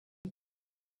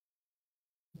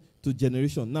to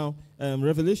generation. Now,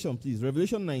 Revelation, please.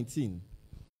 Revelation 19.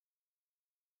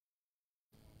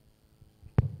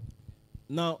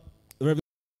 Now,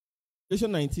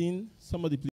 Revelation 19,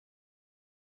 somebody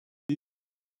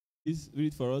please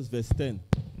read for us verse 10.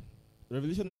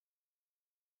 Revelation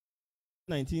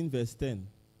 19, verse 10.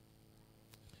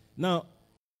 Now,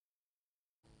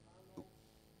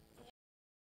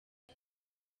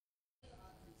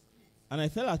 and I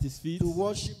fell at his feet to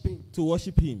worship him. To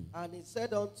worship him. And he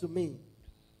said unto me,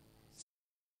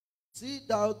 see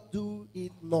thou do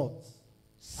it not.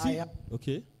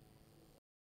 Okay.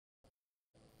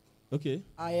 Okay.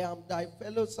 I am thy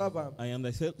fellow servant. I am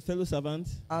thy fellow servant.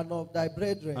 And of thy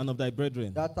brethren. And of thy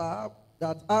brethren.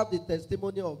 That have the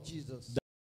testimony of Jesus.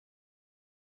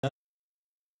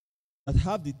 That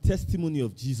have the testimony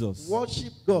of Jesus.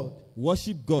 Worship God.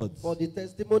 Worship God. For the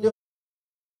testimony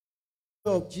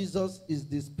of Jesus is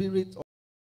the spirit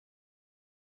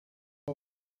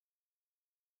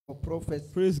of prophecy.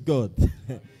 Praise God.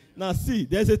 Now see,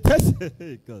 there's a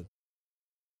God.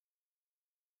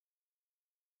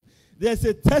 There's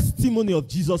a testimony of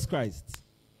Jesus Christ.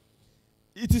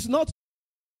 It is not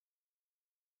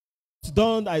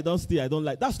done, I don't stay, I don't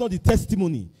like. That's not the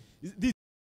testimony. The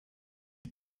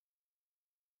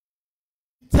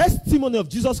testimony of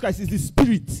Jesus Christ is the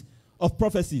spirit of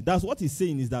prophecy. That's what he's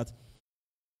saying, is that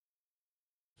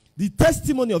the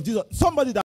testimony of Jesus,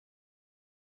 somebody that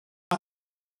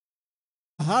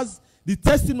has the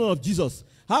testimony of Jesus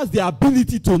has the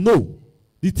ability to know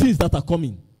the things that are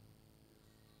coming.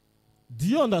 Do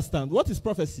you understand? What is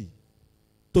prophecy?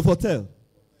 To foretell.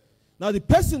 Now, the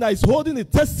person that is holding the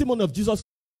testimony of Jesus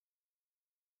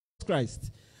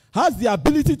Christ has the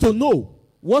ability to know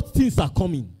what things are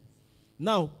coming.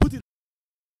 Now, put it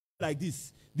like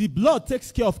this. The blood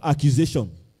takes care of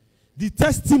accusation. The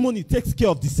testimony takes care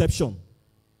of deception.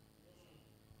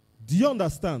 Do you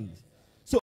understand?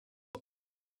 So,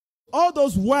 all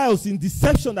those wiles in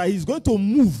deception that he's going to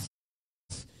move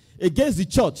against the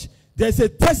church, there's a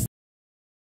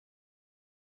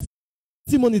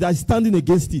testimony that is standing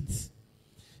against it.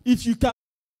 If you can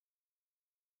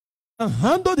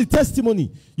handle the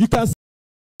testimony, you can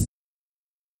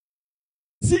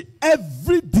see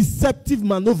every deceptive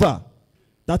maneuver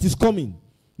that is coming.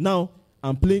 Now,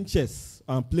 I'm playing chess,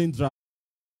 I'm playing draft,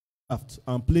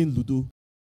 I'm playing Ludo.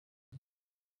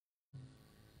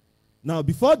 Now,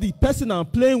 before the person I'm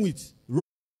playing with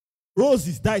rolls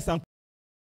his dice and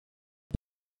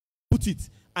put it,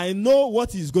 I know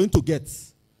what he's going to get.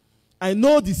 I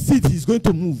know the seed he's going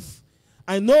to move.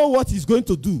 I know what he's going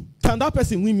to do. Can that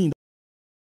person win me?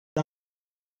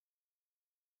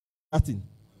 That thing.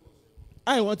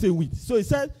 I want to win. So he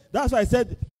said, that's why I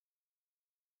said,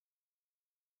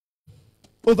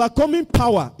 overcoming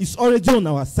power is already on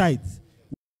our side.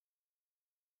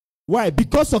 Why?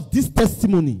 Because of this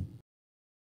testimony.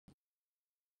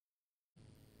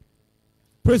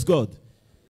 Praise God.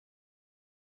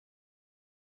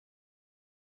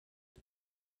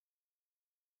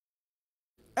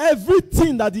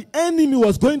 Everything that the enemy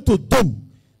was going to do,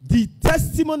 the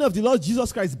testimony of the Lord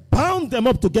Jesus Christ bound them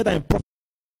up together in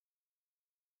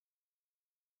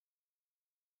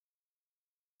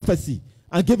prophecy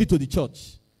and gave it to the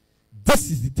church.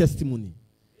 This is the testimony.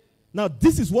 Now,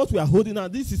 this is what we are holding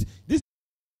on. This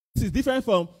is different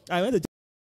from, I went to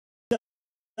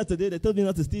church today, they told me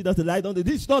not to steal, not to lie.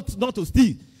 This is not to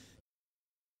steal.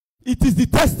 It is the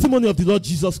testimony of the Lord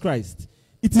Jesus Christ.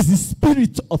 It is the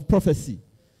spirit of prophecy.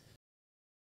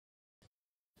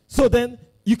 So then,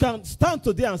 you can stand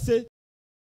today and say,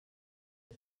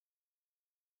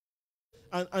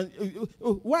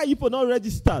 why are you not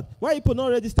registered? Why are you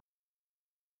not registered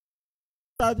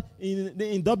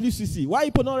in WCC? Why are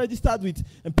you not registered with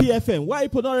PFM? Why are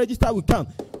you not registered with CAN?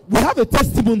 We have a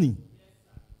testimony.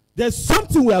 There's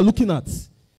something we are looking at.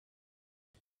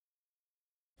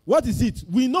 What is it?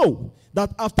 We know that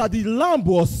after the lamb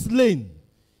was slain,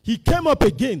 he came up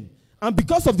again, and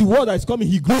because of the word that is coming,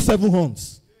 he grew 7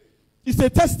 horns. It's a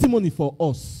testimony for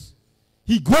us.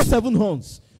 He grew 7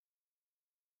 horns.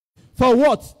 For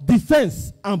what?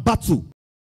 Defense and battle.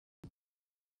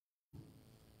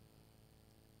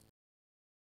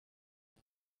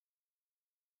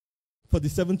 For the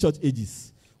 7 church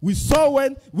ages. We saw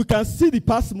when, we can see the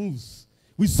past moves.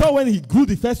 We saw when he grew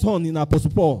the first horn in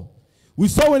Apostle Paul. We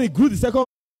saw when he grew the second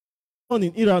one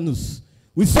in Iranus.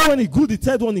 We saw when he grew the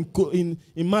third one in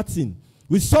Martin.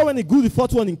 We saw when he grew the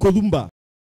fourth one in Columba.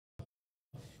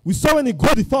 We saw when he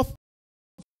grew the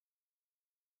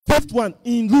fifth one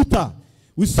in Luther.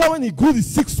 We saw when he grew the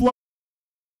 6th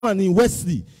one in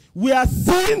Wesley. We are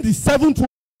seeing the 7th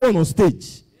one on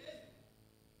stage.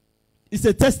 It's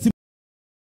a testimony.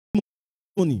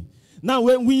 Now,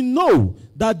 when we know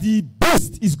that the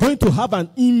beast is going to have an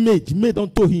image made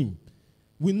unto him,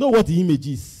 we know what the image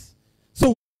is.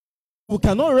 So, we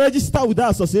cannot register with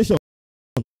that association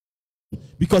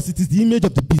because it is the image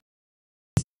of the beast.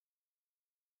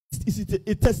 It's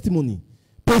a testimony.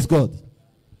 Praise God.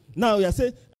 Now, we are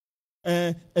saying,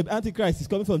 Antichrist is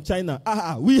coming from China.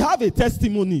 We have a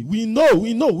testimony. We know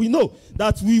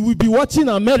that we will be watching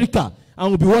America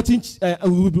and we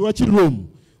will be watching Rome.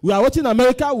 We are watching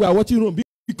America, we are watching Rome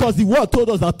because the word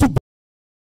told us that 2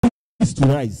 beasts to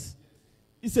rise.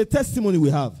 It's a testimony we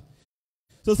have.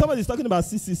 So somebody is talking about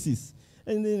 666.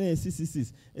 And then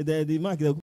 666. The mark,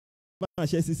 the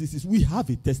 666. We have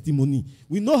a testimony.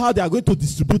 We know how they are going to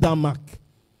distribute that mark.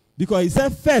 Because he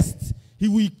said first, he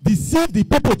will deceive the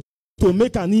people to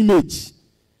make an image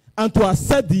and to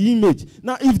accept the image.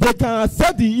 Now, if they can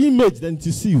accept the image, then it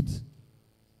is sealed.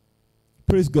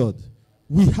 Praise God.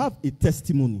 We have a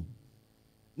testimony.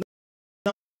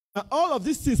 Now, all of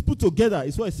these things put together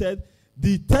is what I said.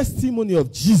 The testimony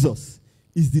of Jesus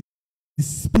is the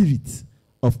spirit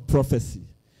of prophecy.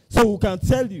 So we can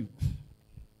tell you,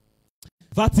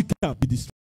 Vatican will be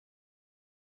destroyed.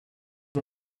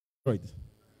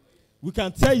 We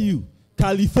can tell you,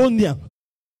 California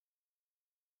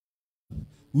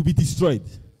will be destroyed.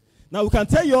 Now we can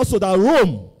tell you also that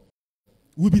Rome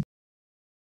will be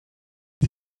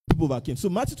people overcame. So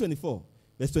Matthew 24,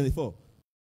 verse 24.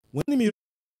 When he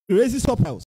raises up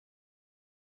house,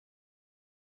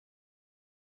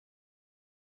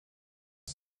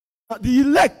 the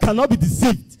elect cannot be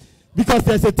deceived because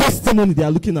there's a testimony they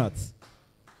are looking at.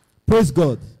 Praise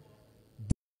God.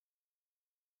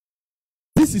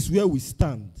 This is where we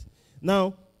stand.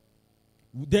 Now,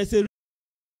 there's a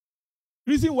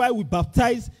reason why we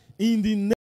baptize in the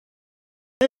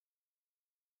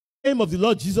name of the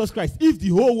Lord Jesus Christ. If the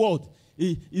whole world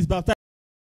is baptized,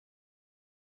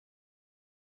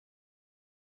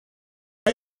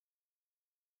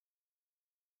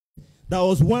 that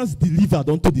was once delivered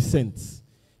unto the saints.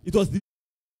 It was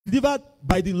delivered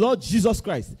by the Lord Jesus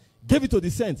Christ. Gave it to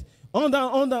the saints. On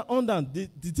down. The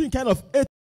thing kind of ate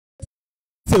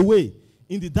away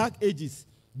in the dark ages.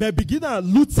 But beginning at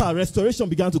Luther, restoration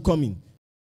began to come in.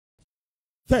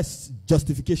 First,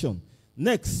 justification.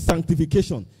 Next,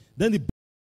 sanctification. Then the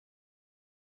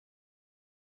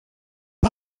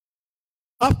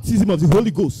baptism of the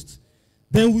Holy Ghost.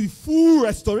 Then with full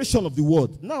restoration of the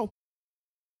word. Now,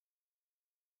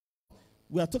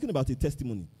 we are talking about a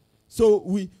testimony. So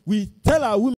we tell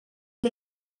our women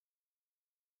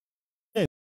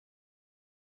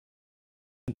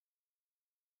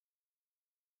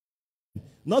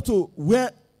not to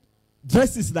wear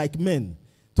dresses like men,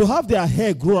 to have their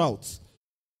hair grow out,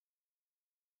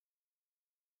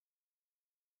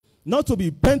 not to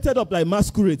be painted up like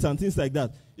masquerades and things like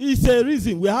that. It's a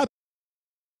reason we have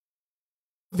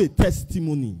a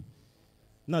testimony.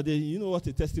 Now, you know what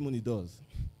a testimony does?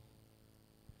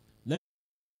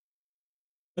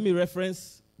 Let me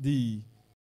reference the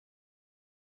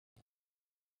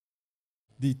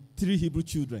 3 Hebrew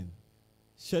children,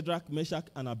 Shadrach, Meshach,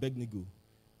 and Abednego,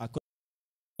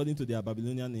 according to their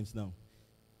Babylonian names now.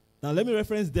 Now let me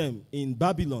reference them in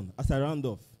Babylon as I round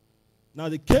off. Now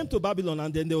they came to Babylon,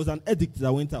 and then there was an edict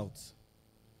that went out.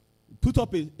 Put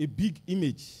up a big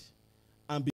image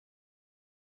and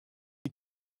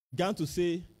began to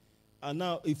say, and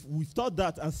now if we thought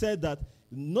that and said that,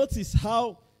 notice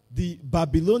how the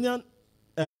Babylonian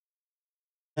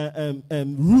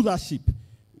rulership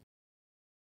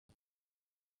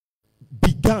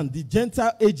began, the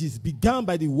Gentile ages began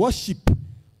by the worship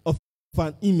of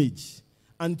an image.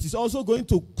 And it is also going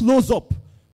to close up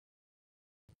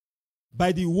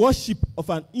by the worship of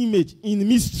an image in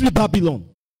mystery Babylon.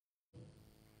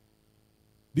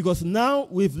 Because now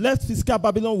we've left physical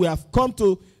Babylon, we have come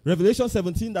to Revelation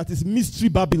 17, that is mystery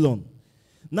Babylon.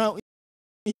 Now,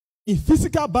 in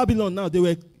physical Babylon, now they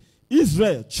were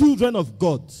Israel, children of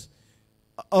God,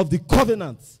 of the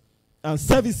covenant and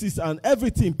services and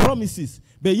everything, promises.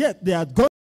 But yet they had gone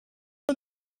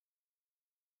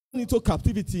into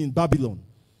captivity in Babylon.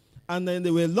 And then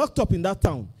they were locked up in that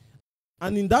town.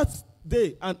 And in that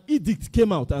day, an edict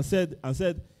came out and said,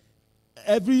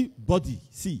 everybody,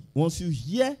 see, once you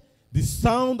hear the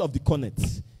sound of the cornet,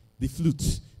 the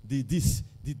flute, the this,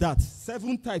 the that,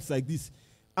 7 types like this,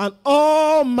 and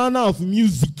all manner of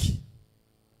music,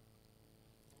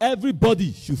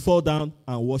 everybody should fall down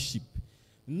and worship.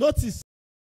 Notice,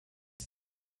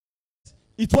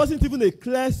 it wasn't even a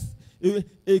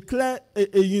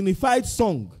unified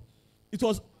song. It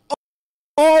was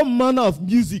all manner of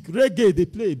music. Reggae they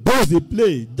play, bass they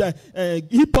play,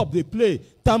 hip hop they play,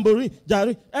 tambourine,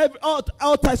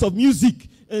 all types of music.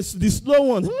 The slow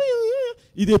one,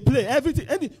 they play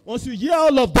everything. Once you hear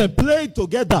all of them play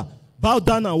together, bow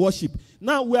down and worship.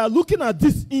 Now we are looking at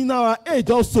this in our age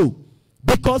also,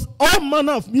 because all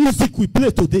manner of music we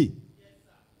play today.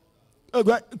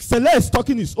 Celeste is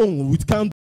talking his own with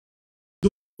candle.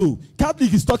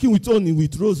 Catholic is talking with own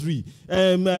with rosary.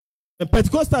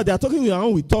 Pentecostal, they are talking their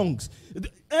own with tongues.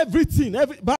 Everything,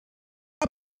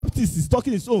 Baptist is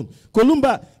talking his own.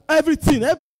 Columba, everything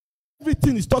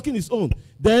is talking his own.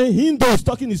 Then Hindu is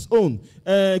talking his own.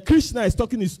 Krishna is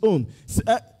talking his own.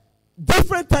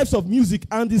 Different types of music,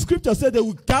 and the scripture said they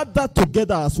will gather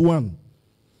together as one.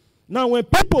 Now, when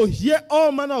people hear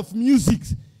all manner of music,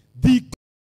 the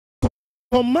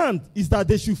command is that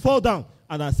they should fall down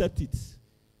and accept it.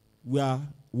 We are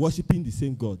worshiping the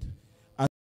same God.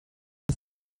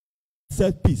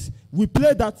 Accept peace. We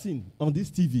played that thing on this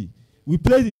TV. We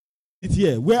played it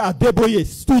here, where Adeboye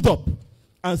stood up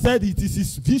and said it is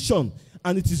his vision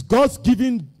and it is God's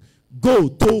given goal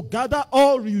to gather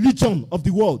all religion of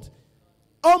the world.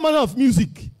 All manner of music,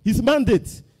 his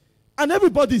mandate. And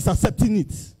everybody is accepting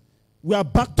it. We are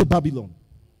back to Babylon.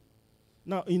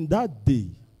 Now, in that day,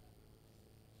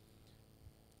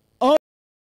 all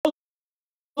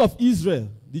of Israel,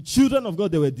 the children of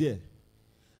God, they were there.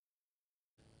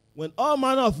 When all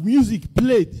manner of music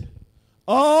played,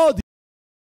 all the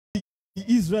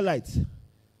Israelites,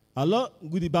 along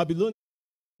with the Babylonians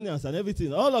and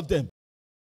everything, all of them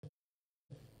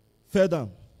fell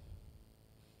down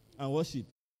and worshiped.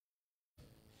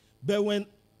 But when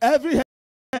every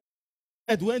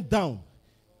head went down,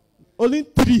 only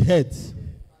 3 heads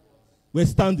were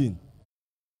standing.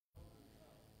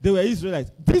 They were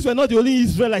Israelites. These were not the only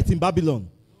Israelites in Babylon.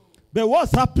 But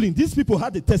what's happening? These people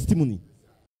had a testimony.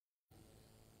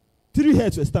 3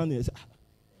 heads were standing.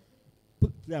 Play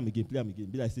them again.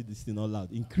 Be like, say this thing all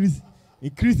loud. Increase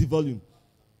the volume.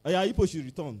 Oh yeah, people should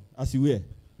return as you were.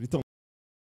 Return.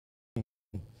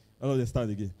 All of them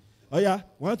stand again. Oh yeah,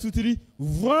 1, 2, 3.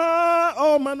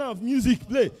 All manner of music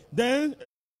play. Then,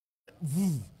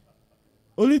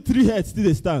 only 3 heads still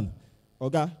they stand.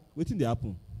 Okay, waiting they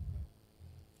happen.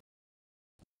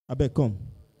 I beg, come,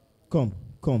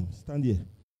 stand here.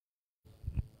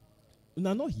 You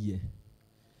are not here.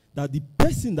 That the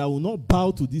person that will not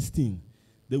bow to this thing,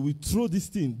 they will throw this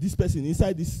person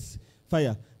inside this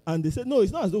fire. And they said, no,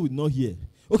 it's not as though we're not here.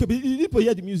 Okay, but people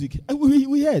hear the music.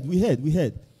 We heard.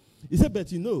 He said,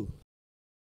 but you know,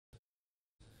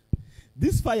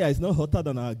 this fire is not hotter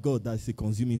than our God that is a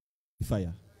consuming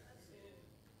fire.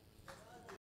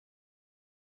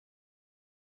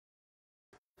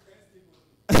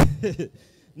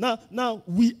 Now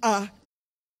we are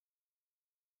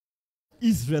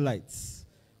Israelites.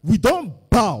 We don't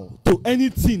bow to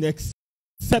anything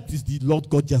except it's the Lord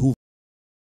God Jehovah.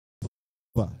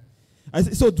 I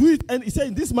said, so do it. And he said,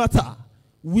 in this matter,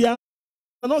 we are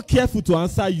not careful to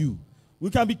answer you. We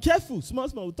can be careful. Small,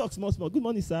 we talk small. Good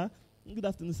morning, sir. Good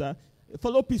afternoon, sir.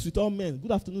 Follow peace with all men.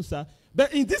 Good afternoon, sir.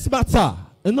 But in this matter,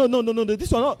 no.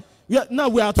 This one not. Now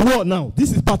we are at war now.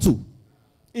 This is battle.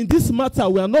 In this matter,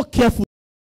 we are not careful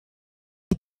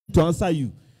to answer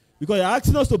you. Because you're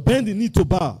asking us to bend the knee to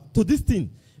bow to this thing.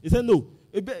 He said, no.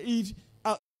 If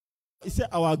he said,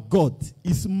 our God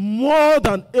is more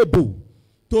than able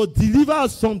to deliver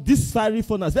us from this fiery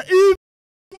furnace.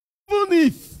 Even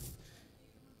if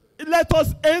let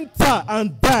us enter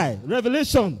and die.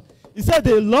 Revelation. He said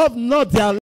they love not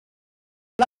their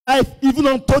life even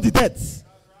unto the death.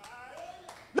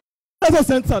 Let us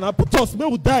enter and put us. May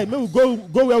we die. May we go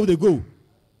where would they go?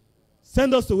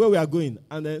 Send us to where we are going.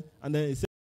 And then he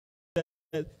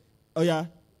said, oh yeah,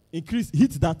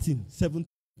 hit that thing 7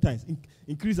 times.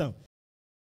 Increase them.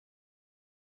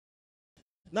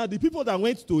 Now the people that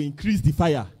went to increase the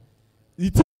fire,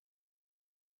 it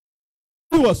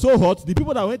was so hot, the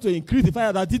people that went to increase the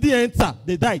fire that didn't enter,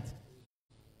 they died.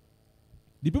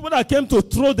 The people that came to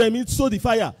throw them into the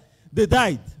fire, they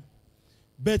died.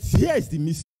 But here is the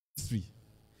mystery.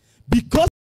 Because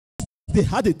they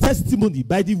had a testimony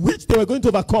by the which they were going to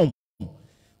overcome.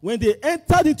 When they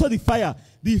entered into the fire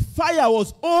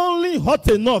was only hot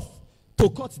enough to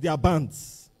cut their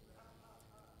bands.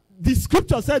 The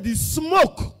scripture said the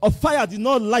smoke of fire did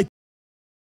not light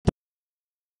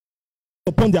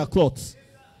upon their clothes.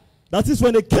 That is,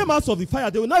 when they came out of the fire,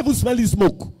 they will not even smell the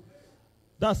smoke.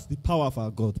 That's the power of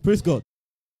our God. Praise God.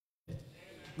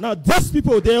 Now, these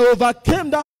people, they overcame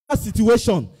that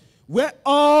situation where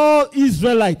all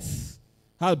Israelites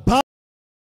had bowed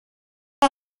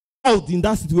in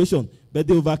that situation. But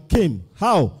they overcame.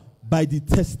 How? By the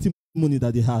testimony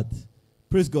that they had.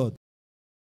 Praise God.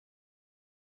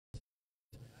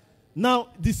 Now,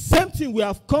 the same thing we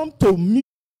have come to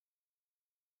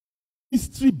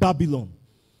Mystery Babylon.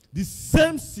 The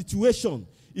same situation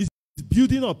is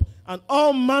building up, and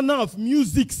all manner of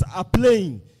musics are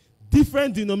playing.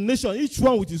 Different denominations, each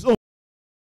one with his own.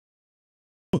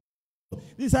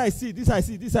 This I see, this I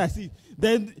see, this I see.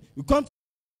 Then you come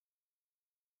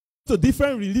to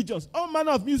different religions. All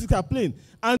manner of music are playing,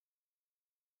 and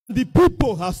the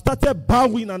people have started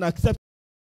bowing and accepting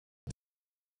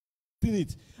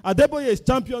it. Adeboye is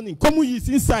championing. Komuyi is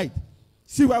inside.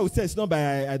 See why we say it's not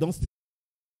by I don't steal,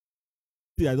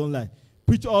 I don't lie.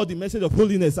 Preach all the message of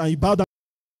holiness and you bow down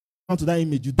to that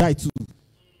image, you die too.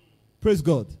 Praise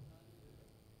God.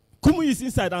 Komuyi is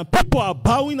inside and people are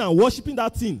bowing and worshiping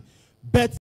that thing.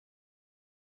 But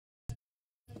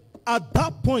at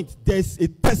that point, there's a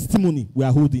testimony we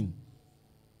are holding.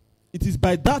 It is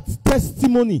by that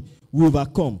testimony we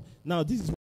overcome. Now, this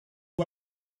is why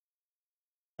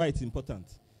it's important.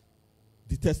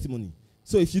 The testimony.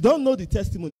 So if you don't know the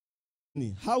testimony,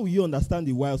 how will you understand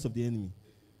the wiles of the enemy?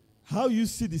 How you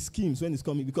see the schemes when it's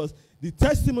coming? Because the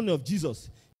testimony of Jesus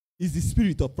is the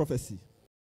spirit of prophecy.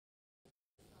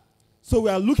 So we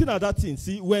are looking at that thing.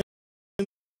 See, when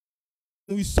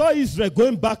we saw Israel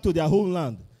going back to their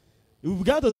homeland, we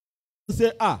began to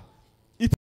say,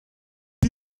 it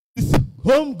is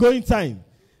home going time.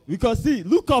 Because see,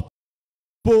 look up.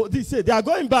 They say they are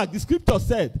going back. The scripture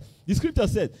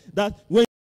said that when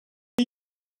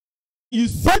you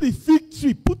see the fig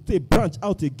tree put a branch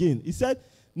out again, he said,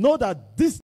 know that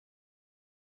this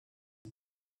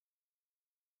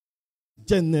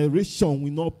generation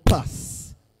will not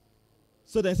pass.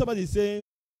 So then somebody is saying,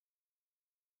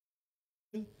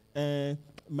 if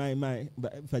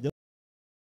I just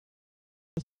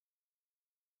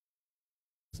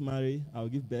marry, I'll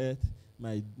give birth,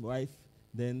 my wife,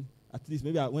 then at least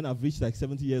maybe when I've reached like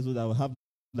 70 years old, I will have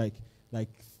like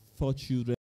 4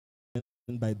 children.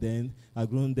 By then, I've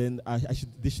grown. Then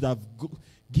they should have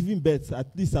given birth. At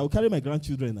least I will carry my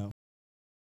grandchildren now.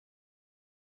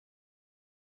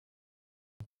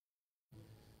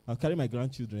 I'll carry my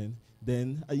grandchildren.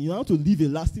 Then you have to leave a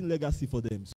lasting legacy for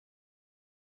them.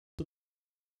 So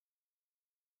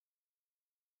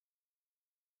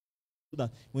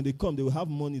that when they come, they will have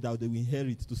money that they will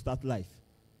inherit to start life.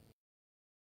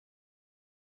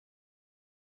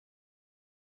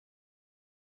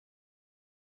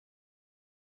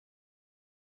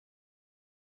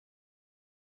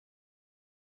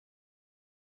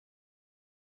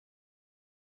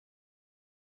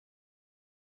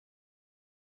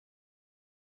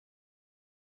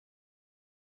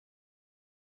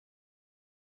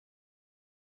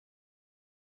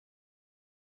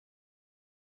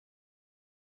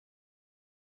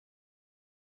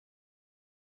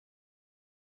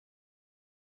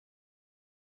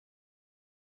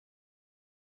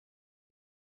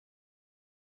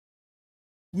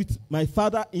 With my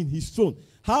Father in his throne.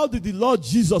 How did the Lord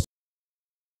Jesus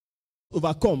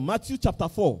overcome? Matthew chapter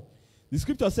 4. The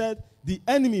scripture said the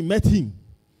enemy met him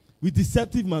with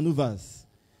deceptive maneuvers,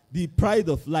 the pride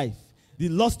of life, the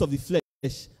lust of the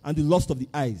flesh, and the lust of the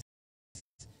eyes.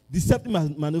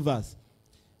 Deceptive maneuvers.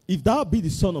 If thou be the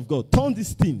Son of God, turn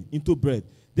this thing into bread.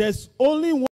 There's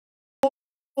only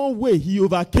one way he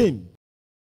overcame.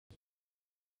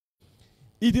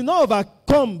 He did not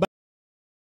overcome by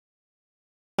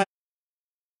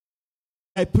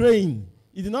praying.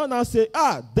 He did not now say,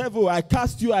 devil, I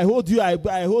cast you, I hold you,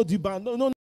 I hold you bound. No,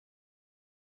 no,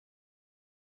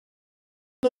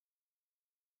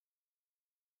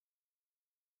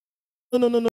 no, no,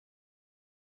 no, no.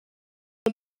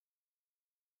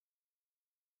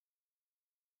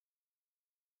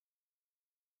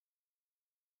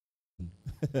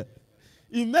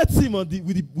 He met him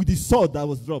with the sword that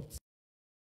was dropped.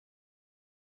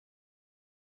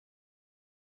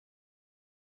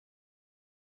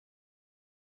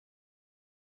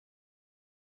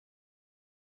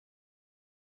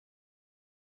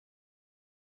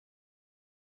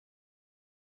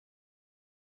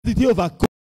 Did he overcome?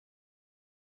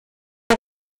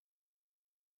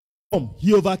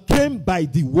 He overcame by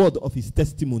the word of his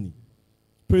testimony.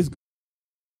 Praise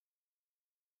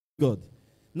God.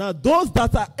 Now, those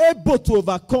that are able to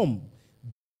overcome,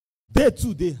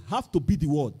 they have to be the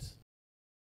word.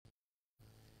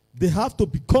 They have to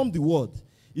become the word.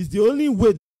 It's the only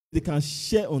way they can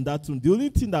share on that throne. The only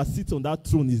thing that sits on that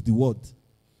throne is the word.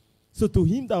 So to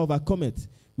him that overcometh,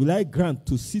 will I grant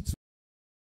to sit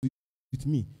with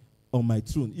me on my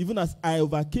throne, even as I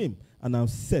overcame and am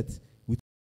set with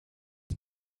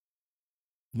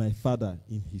my Father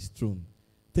in his throne.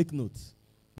 Take note.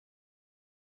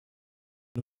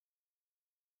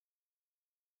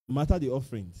 No matter the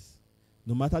offerings,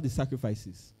 no matter the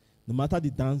sacrifices, no matter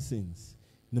the dancings,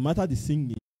 no matter the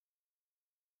singing,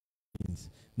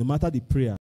 no matter the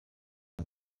prayer,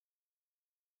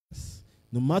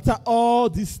 no matter all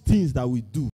these things that we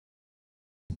do,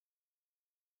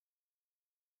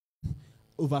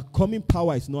 overcoming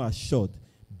power is not assured,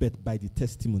 but by the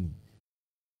testimony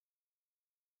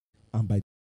and by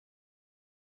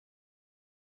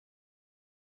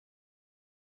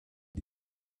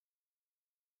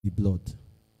the blood.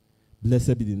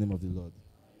 Blessed be the name of the Lord.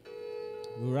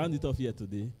 We'll round it off here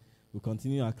today. We'll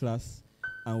continue our class,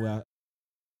 and we are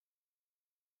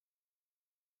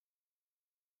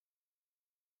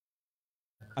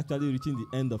actually reaching the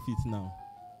end of it now.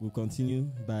 We'll continue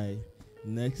by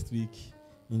next week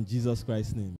in Jesus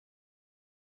Christ's name.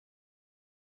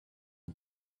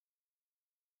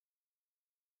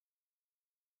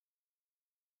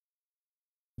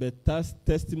 But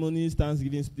testimonies,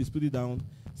 thanksgiving, please put it down.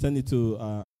 Send it to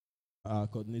our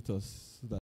coordinators so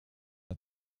that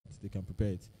they can prepare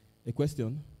it. A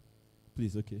question?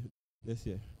 Please, okay. Let's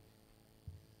hear.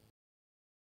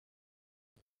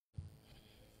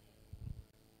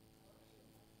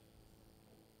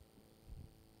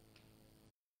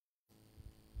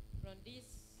 From this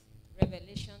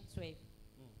Revelation 12, and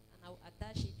I'll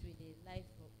attach it with the life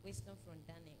wisdom from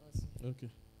Daniel also. Okay.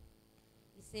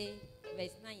 He say,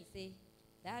 verse 9, he say,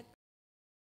 that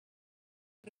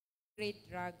great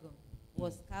dragon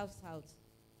was cast out,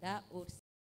 that old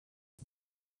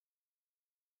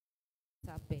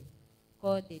serpent,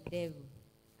 called the devil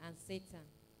and Satan,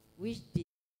 which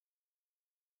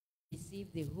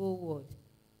deceived the whole world.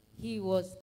 He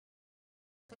was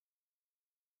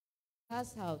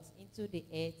cast out into the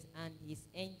earth, and his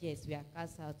angels were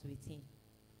cast out with him.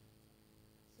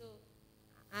 So,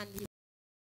 and he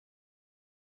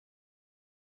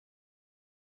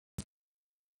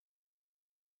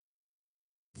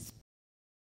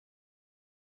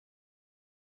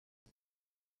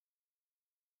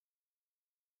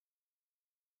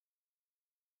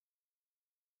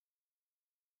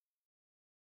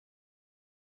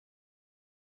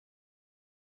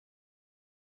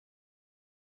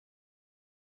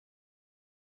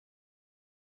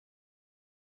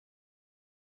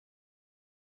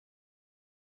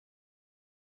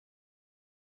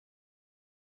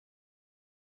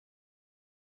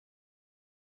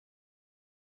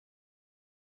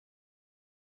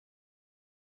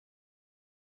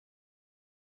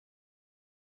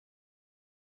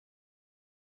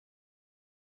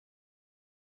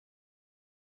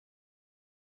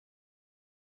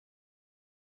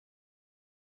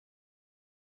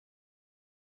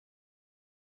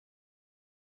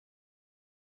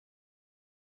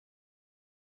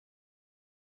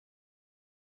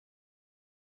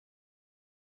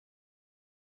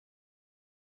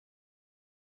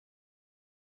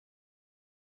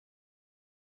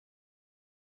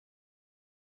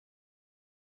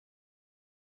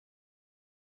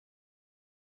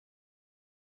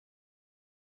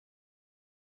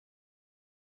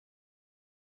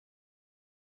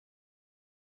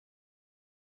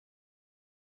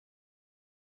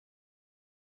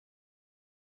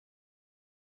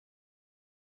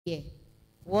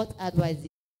what advice do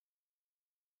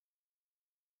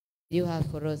you have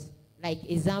for us? Like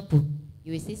example,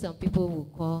 you will see some people who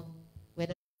call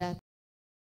whether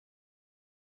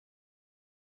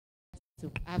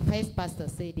our first pastor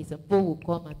said this, some people will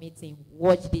come and meet him,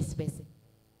 watch this person.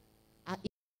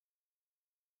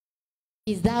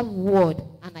 Is that word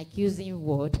an accusing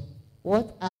word?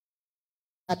 What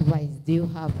advice do you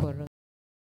have for us?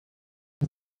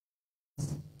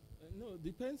 No,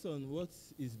 depends on what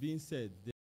is being said.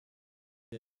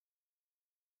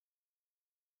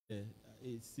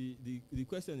 The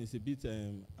question is a bit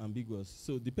ambiguous.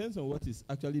 So depends on what is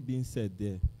actually being said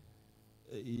there.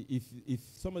 If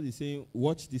somebody is saying,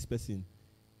 watch this person,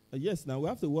 yes, now we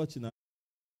have to watch now.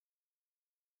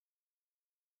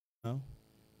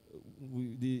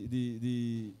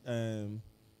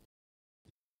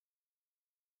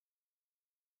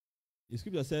 The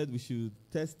scripture said we should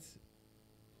test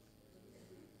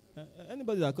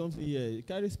anybody that comes in here,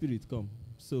 carry spirit come.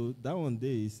 So that one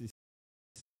day is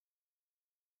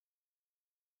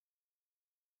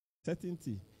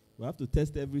certainty. We have to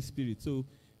test every spirit. So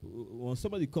when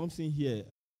somebody comes in here,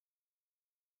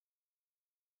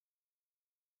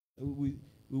 we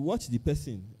watch the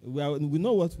person. We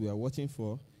know what we are watching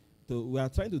for. So we are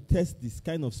trying to test this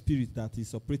kind of spirit that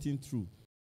is operating through.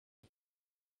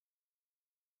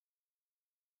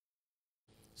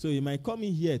 So he might come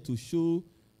in here to show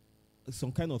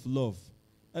some kind of love.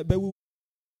 But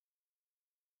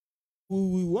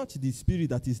we watch the spirit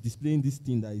that is displaying this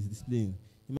thing that is displaying.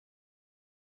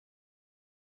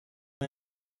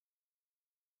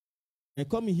 And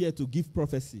coming here to give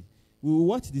prophecy, we will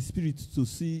watch the spirit to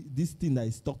see this thing that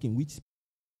is talking, which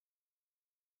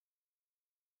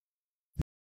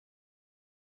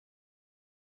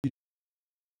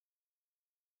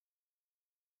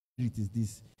spirit is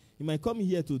this. He might come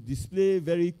here to display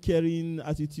very caring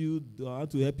attitude, how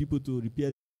to help people to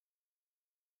repair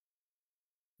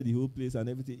the whole place and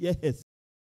everything. Yes.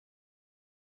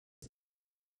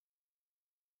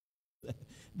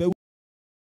 But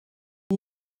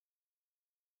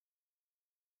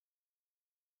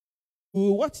we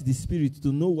will watch the spirit to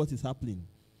know what is happening.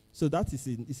 So that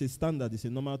is a standard, it's a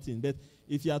normal thing. But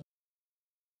if you are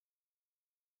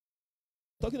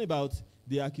talking about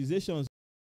the accusations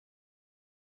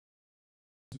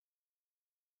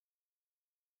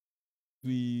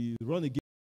we run against,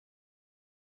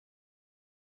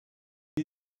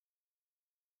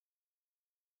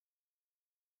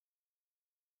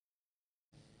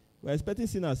 we're expecting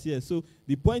sinners here. So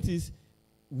the point is,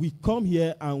 we come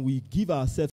here and we give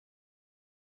ourselves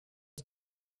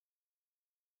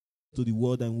to the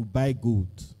world and we buy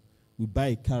gold. We buy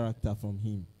a character from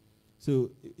him. So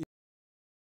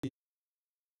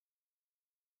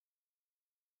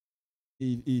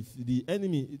if the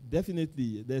enemy,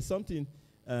 definitely, there's something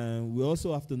we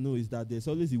also have to know is that there's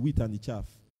always the wheat and the chaff.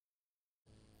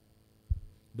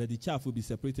 But the chaff will be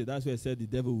separated. That's why I said the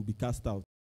devil will be cast out.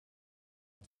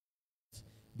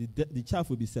 The chaff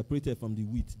will be separated from the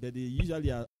wheat, but they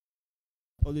usually are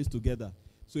always together.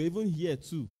 So even here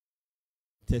too,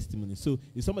 testimony. So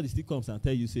if somebody still comes and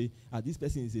tell you, say, this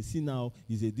person is a sinner,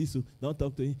 is a this, don't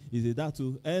talk to him, is a that,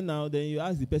 and now then you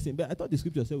ask the person, but I thought the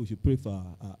scripture said we should pray for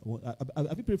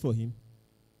have you prayed for him?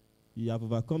 You have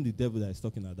overcome the devil that is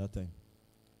talking at that time.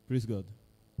 Praise God.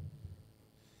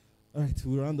 All right,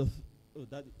 we'll round off.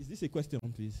 Is this a question,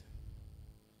 please?